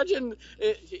you imagine?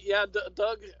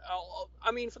 Doug.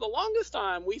 I mean, for the longest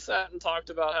time, we sat and talked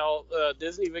about how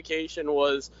Disney Vacation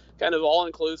was kind of all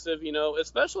inclusive. You know,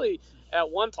 especially at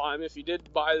one time, if you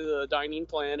did buy the dining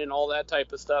plan and all that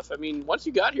type of stuff. I mean, once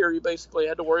you got here, you basically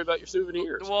had to worry about your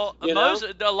souvenirs. Well,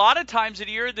 a lot of times of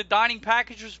the year, the dining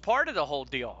package was part of the whole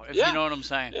deal. If you know what I'm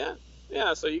saying. Yeah.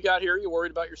 Yeah, so you got here, you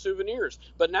worried about your souvenirs,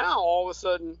 but now all of a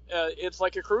sudden, it's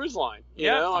like a cruise line. You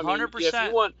know?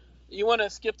 100%. If you want to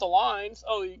skip the lines,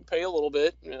 you can pay a little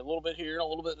bit here, a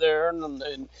little bit there,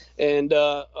 and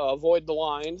avoid the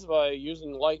lines by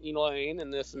using Lightning Lane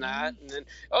and this and that. And then,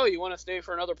 you want to stay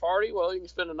for another party? Well, you can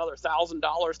spend another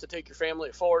 $1,000 to take your family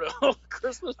of four to a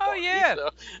Christmas party. Oh yeah. So,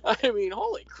 I mean,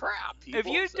 holy crap,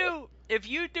 people. If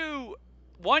you do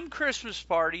one Christmas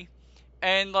party,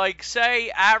 and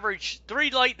say average 3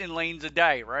 Lightning Lanes a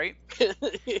day, right?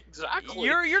 Exactly.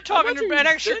 You're talking an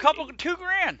extra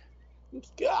 $2,000.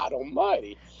 God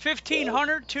Almighty.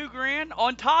 1,500, $2,000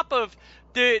 on top of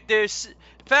this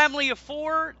family of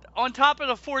 4, on top of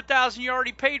the 4,000 you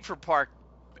already paid for park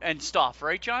and stuff,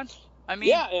 right, John? I mean,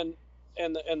 yeah,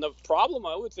 and the problem,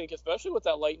 I would think, especially with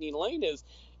that Lightning Lane, is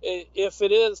if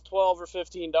it is $12 or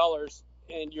 $15.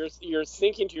 And you're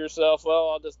thinking to yourself, well,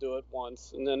 I'll just do it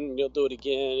once, and then you'll do it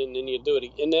again, and then you do it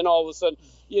again, and then all of a sudden,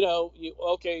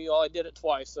 I did it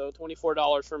twice, so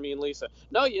 $24 for me and Lisa.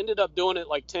 No, you ended up doing it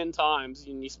like 10 times,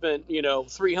 and you spent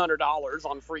 $300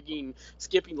 on freaking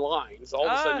skipping lines. All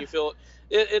of a sudden, you feel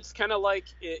it's kind of like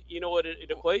what it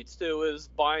equates to is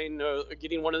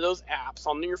getting one of those apps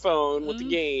on your phone with the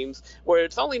games where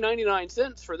it's only 99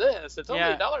 cents for this, it's only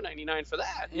 $1.99 for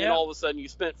that, and then all of a sudden you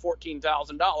spent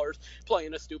 $14,000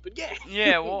 playing a stupid game.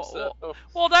 Yeah,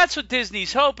 well, that's what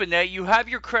Disney's hoping, that you have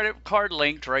your credit card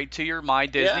linked right to your My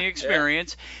Disney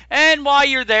experience, and while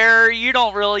you're there,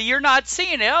 you're not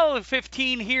seeing it.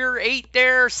 15 here, 8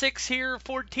 there, 6 here,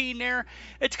 14 there.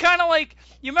 It's kind of like,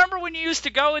 you remember when you used to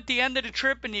go at the end of the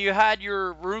trip and you had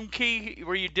your room key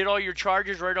where you did all your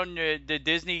charges right on the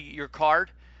Disney, your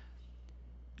card?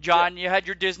 John, you had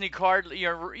your Disney card,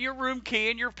 your room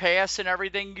key and your pass and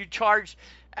everything. You charged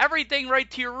everything right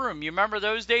to your room. You remember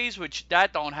those days? Which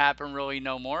that don't happen really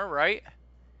no more, right?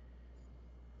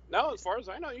 No, as far as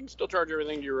I know, you can still charge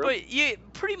everything to your room.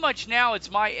 But pretty much now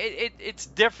it's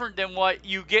different than what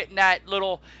you get in that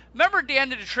little. Remember at the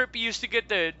end of the trip, you used to get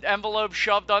the envelope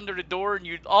shoved under the door, and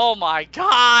oh my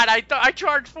God, I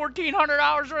charged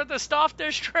 $1,400 worth of stuff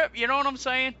this trip. You know what I'm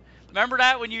saying? Remember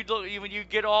that when you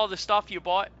get all the stuff you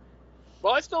bought?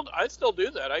 Well, I still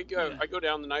do that. Yeah. I go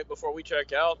down the night before we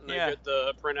check out, and Yeah. I get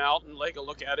the printout and take a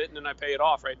look at it, and then I pay it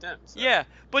off right then. So. Yeah,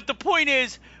 but the point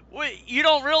is, you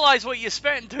don't realize what you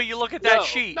spent until you look at that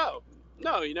sheet.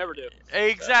 No, you never do.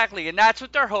 Exactly, and that's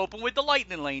what they're hoping with the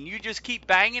Lightning Lane. You just keep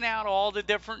banging out all the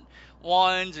different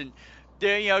ones, and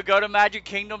then, go to Magic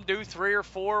Kingdom, do 3 or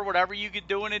 4, whatever you could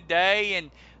do in a day,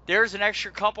 and there's an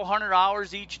extra couple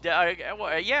 $100 each day.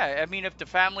 Yeah, I mean, if the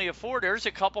family afford, there's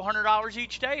a couple $100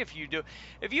 each day if you do.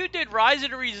 If you did Rise of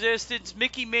the Resistance,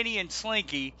 Mickey, Minnie, and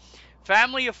Slinky,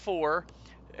 family of 4,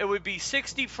 it would be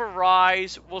 60 for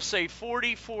Rise. We'll say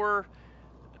 40 for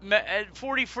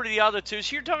the other two.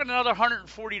 So you're talking another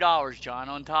 $140, John,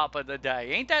 on top of the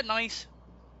day. Ain't that nice?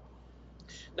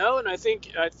 No, and I think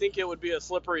it would be a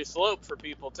slippery slope for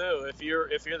people too. If you're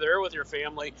there with your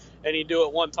family and you do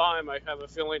it one time, I have a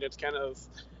feeling it's kind of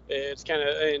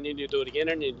and you do it again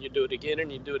and you do it again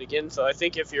and you do it again. So I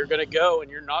think if you're going to go and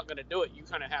you're not going to do it, you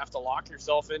kind of have to lock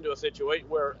yourself into a situation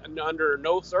where under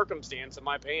no circumstance am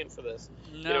I paying for this.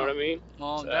 No. You know what I mean?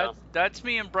 Well, so. that's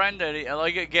me and Brenda.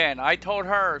 Like, again, I told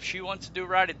her if she wants to do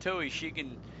Ratatouille,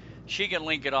 she can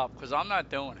link it up because I'm not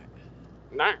doing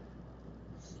it. Nah.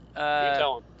 You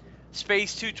tell him.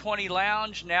 Space 220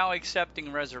 Lounge now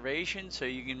accepting reservations, so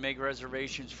you can make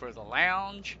reservations for the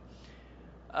lounge.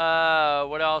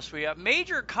 What else we have?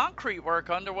 Major concrete work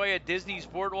underway at Disney's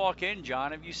Boardwalk Inn.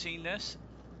 John, have you seen this?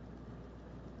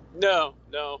 No.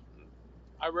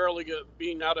 I rarely go.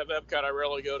 Being out of Epcot, I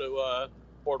rarely go to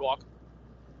Boardwalk.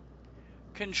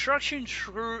 Construction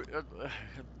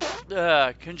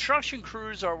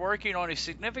crews are working on a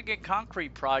significant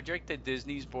concrete project at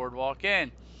Disney's Boardwalk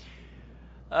Inn.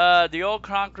 The old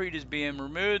concrete is being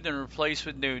removed and replaced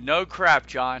with new. No crap,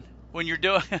 John. When you're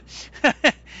doing,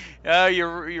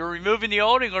 you're removing the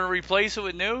old and going to replace it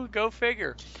with new. Go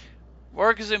figure.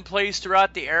 Work is in place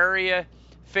throughout the area,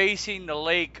 facing the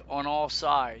lake on all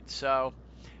sides. So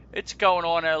it's going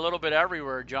on a little bit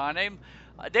everywhere, John.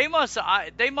 They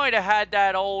might have had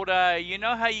that old. You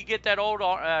know how you get that old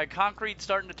concrete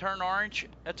starting to turn orange?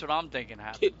 That's what I'm thinking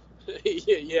happened.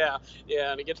 yeah,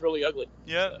 and it gets really ugly.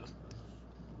 Yeah. So.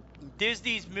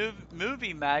 Disney's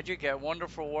movie magic at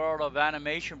Wonderful World of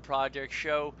Animation project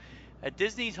show at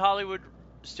Disney's Hollywood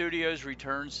Studios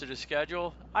returns to the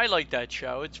schedule. I like that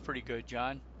show. It's pretty good,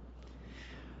 John.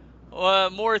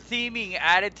 More theming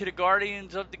added to the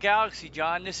Guardians of the Galaxy,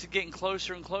 John. This is getting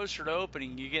closer and closer to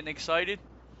opening. You getting excited?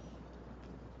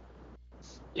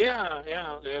 Yeah.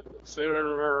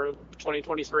 Sooner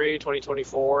 2023,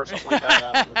 2024, something like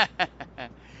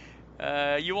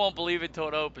that. You won't believe it till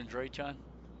it opens, right, John?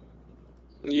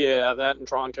 Yeah, that and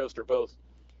Tron Coaster both.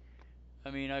 I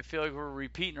mean, I feel like we're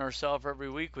repeating ourselves every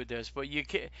week with this, but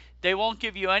they won't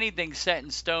give you anything set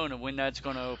in stone of when that's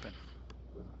going to open.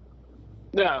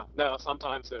 No,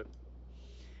 sometime soon.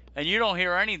 And you don't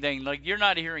hear anything. Like, you're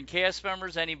not hearing cast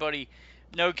members, anybody,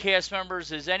 no cast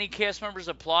members. Has any cast members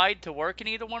applied to work in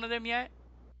either one of them yet?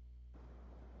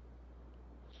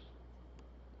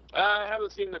 I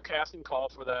haven't seen the casting call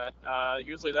for that.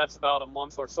 Usually that's about a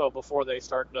month or so before they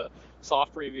start the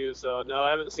soft preview. So no,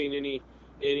 I haven't seen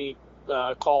any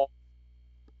calls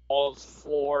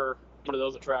for one of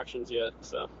those attractions yet.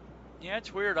 So yeah,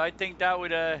 it's weird. I think that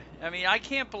would. I mean, I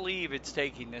can't believe it's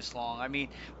taking this long. I mean,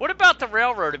 what about the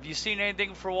railroad? Have you seen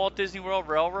anything for Walt Disney World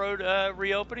Railroad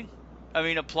reopening? I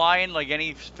mean, applying, like,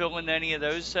 filling any of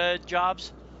those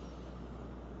jobs?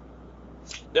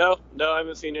 No, I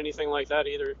haven't seen anything like that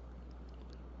either.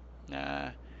 Nah,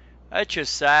 that's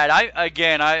just sad.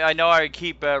 I know I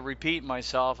keep repeating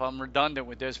myself. I'm redundant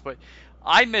with this, but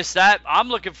I miss that. I'm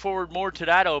looking forward more to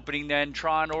that opening than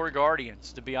Tron or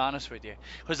Guardians, to be honest with you,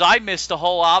 because I missed the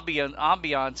whole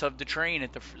ambiance of the train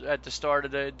at the start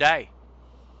of the day.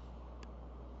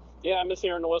 Yeah, I miss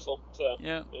hearing the whistle. So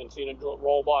yeah, and seeing it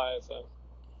roll by. So.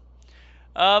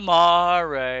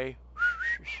 Amare.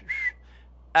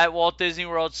 At Walt Disney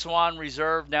World Swan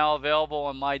Reserve, now available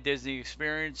on My Disney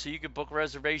Experience, so you can book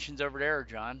reservations over there,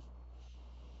 John.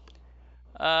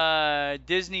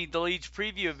 Disney deletes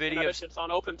preview videos. It's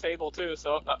on Open Table too,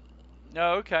 so.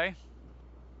 Oh, okay.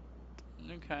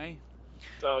 Okay.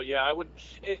 So yeah, I would.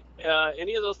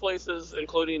 Any of those places,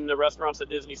 including the restaurants at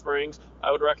Disney Springs,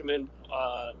 I would recommend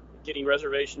getting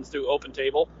reservations through Open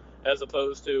Table as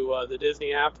opposed to the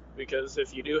Disney app, because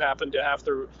if you do happen to have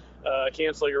to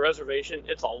cancel your reservation,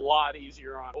 it's a lot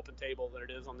easier on Open Table than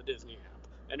it is on the Disney app,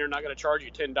 and they're not going to charge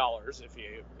you $10 if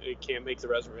you can't make the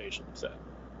reservation. So.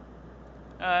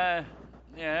 Yeah,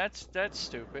 that's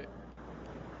stupid.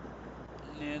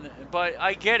 But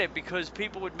I get it, because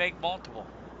people would make multiple.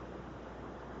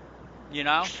 You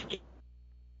know? Yeah, I mean,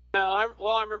 if you're going to do it, you got to do it. So. Yeah, that's stupid. But I get it, because people would make multiple. You know? You know, but I get it, because people would make multiple. You know? You know, but I get it, because people would make multiple. You know? You know, but I get it, because people would make multiple. I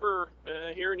remember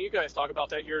hearing you guys talk about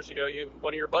that years ago.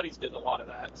 One of your buddies did a lot of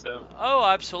that. So. Oh,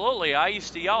 absolutely. I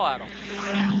used to yell at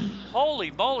him.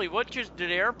 Holy moly! Did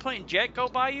the airplane jet go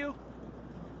by you?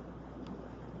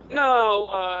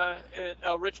 No,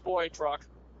 a rich boy truck.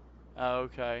 Oh,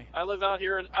 okay. I live out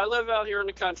here in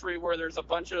the country where there's a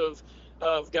bunch of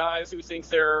guys who think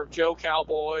they're Joe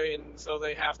Cowboy, and so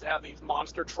they have to have these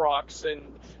monster trucks, and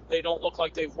they don't look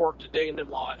like they've worked a day in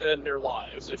their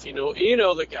lives. If you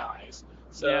know the guys.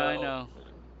 So, yeah, I know.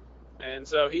 And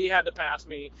so he had to pass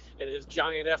me in his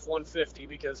giant F-150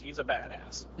 because he's a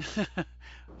badass.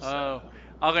 Oh,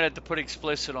 I'm gonna have to put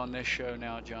explicit on this show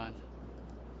now, John.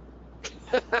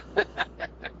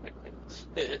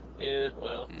 Yeah,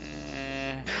 well.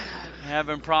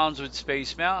 Having problems with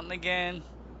Space Mountain again.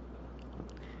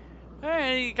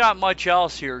 Hey, you got much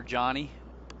else here, Johnny?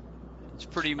 It's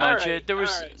pretty much it. There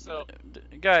was. All right, so.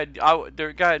 Go ahead. Go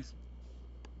ahead.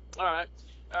 All right.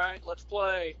 Let's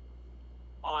play.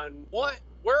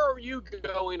 Where are you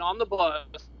going on the bus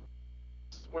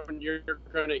when you're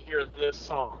going to hear this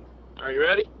song? Are you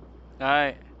ready? All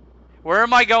right. Where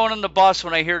am I going on the bus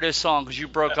when I hear this song? Because you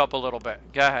broke up a little bit.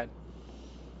 Go ahead.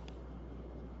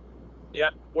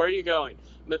 Yep. Where are you going?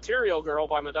 Material Girl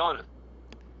by Madonna.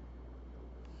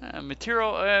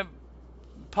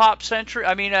 Pop Century.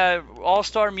 I mean,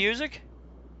 All-Star Music.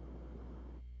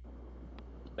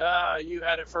 You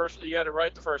had it first. You had it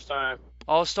right the first time.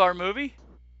 All-Star Movie,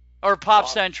 or Pop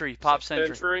Century. Pop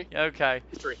Century. Okay.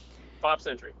 Pop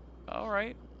Century. All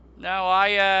right.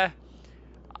 Now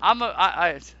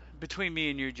between me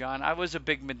and you, John, I was a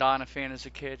big Madonna fan as a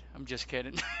kid. I'm just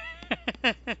kidding.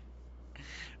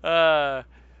 But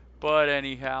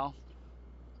anyhow,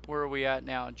 where are we at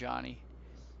now, Johnny?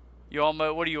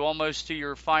 What are you almost to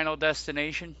your final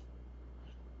destination?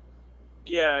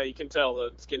 Yeah, you can tell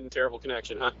that it's getting terrible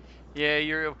connection, huh? Yeah,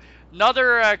 you're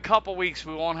another couple weeks.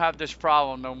 We won't have this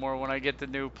problem no more when I get the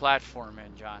new platform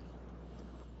in, John.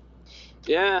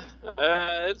 Yeah,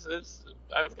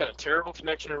 I've got a terrible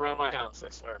connection around my house, I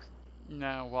swear.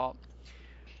 No, well,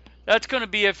 that's going to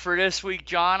be it for this week,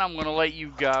 John. I'm going to let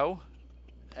you go.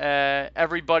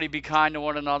 Everybody be kind to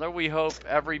one another. We hope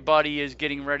everybody is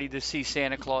getting ready to see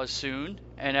Santa Claus soon,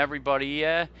 and everybody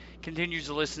continues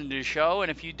to listen to the show.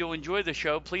 And if you do enjoy the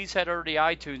show, please head over to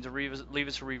iTunes and leave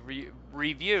us a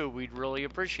review. We'd really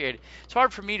appreciate it. It's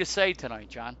hard for me to say tonight,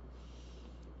 John.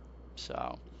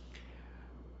 So,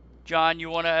 John, you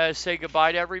want to say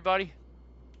goodbye to everybody?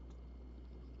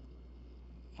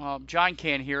 John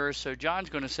can't hear us, so John's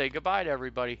going to say goodbye to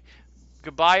everybody.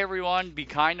 Goodbye, everyone. Be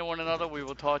kind to one another. We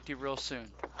will talk to you real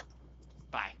soon.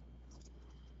 Bye.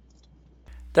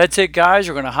 That's it, guys.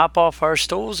 We're going to hop off our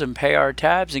stools and pay our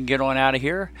tabs and get on out of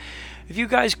here. If you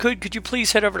guys could you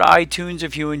please head over to iTunes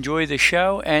if you enjoy the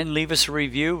show and leave us a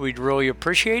review. We'd really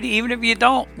appreciate it. Even if you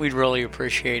don't, we'd really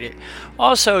appreciate it.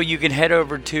 Also, you can head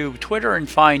over to Twitter and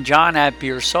find John at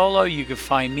Beer Solo. You can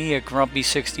find me at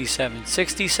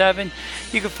Grumpy6767.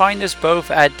 You can find us both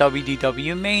at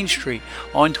WDW Main Street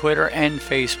on Twitter and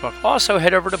Facebook. Also,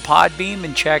 head over to Podbeam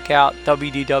and check out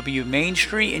WDW Main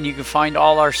Street, and you can find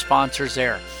all our sponsors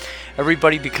there.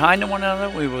 Everybody be kind to one another.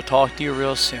 We will talk to you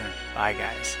real soon. Bye,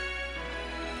 guys.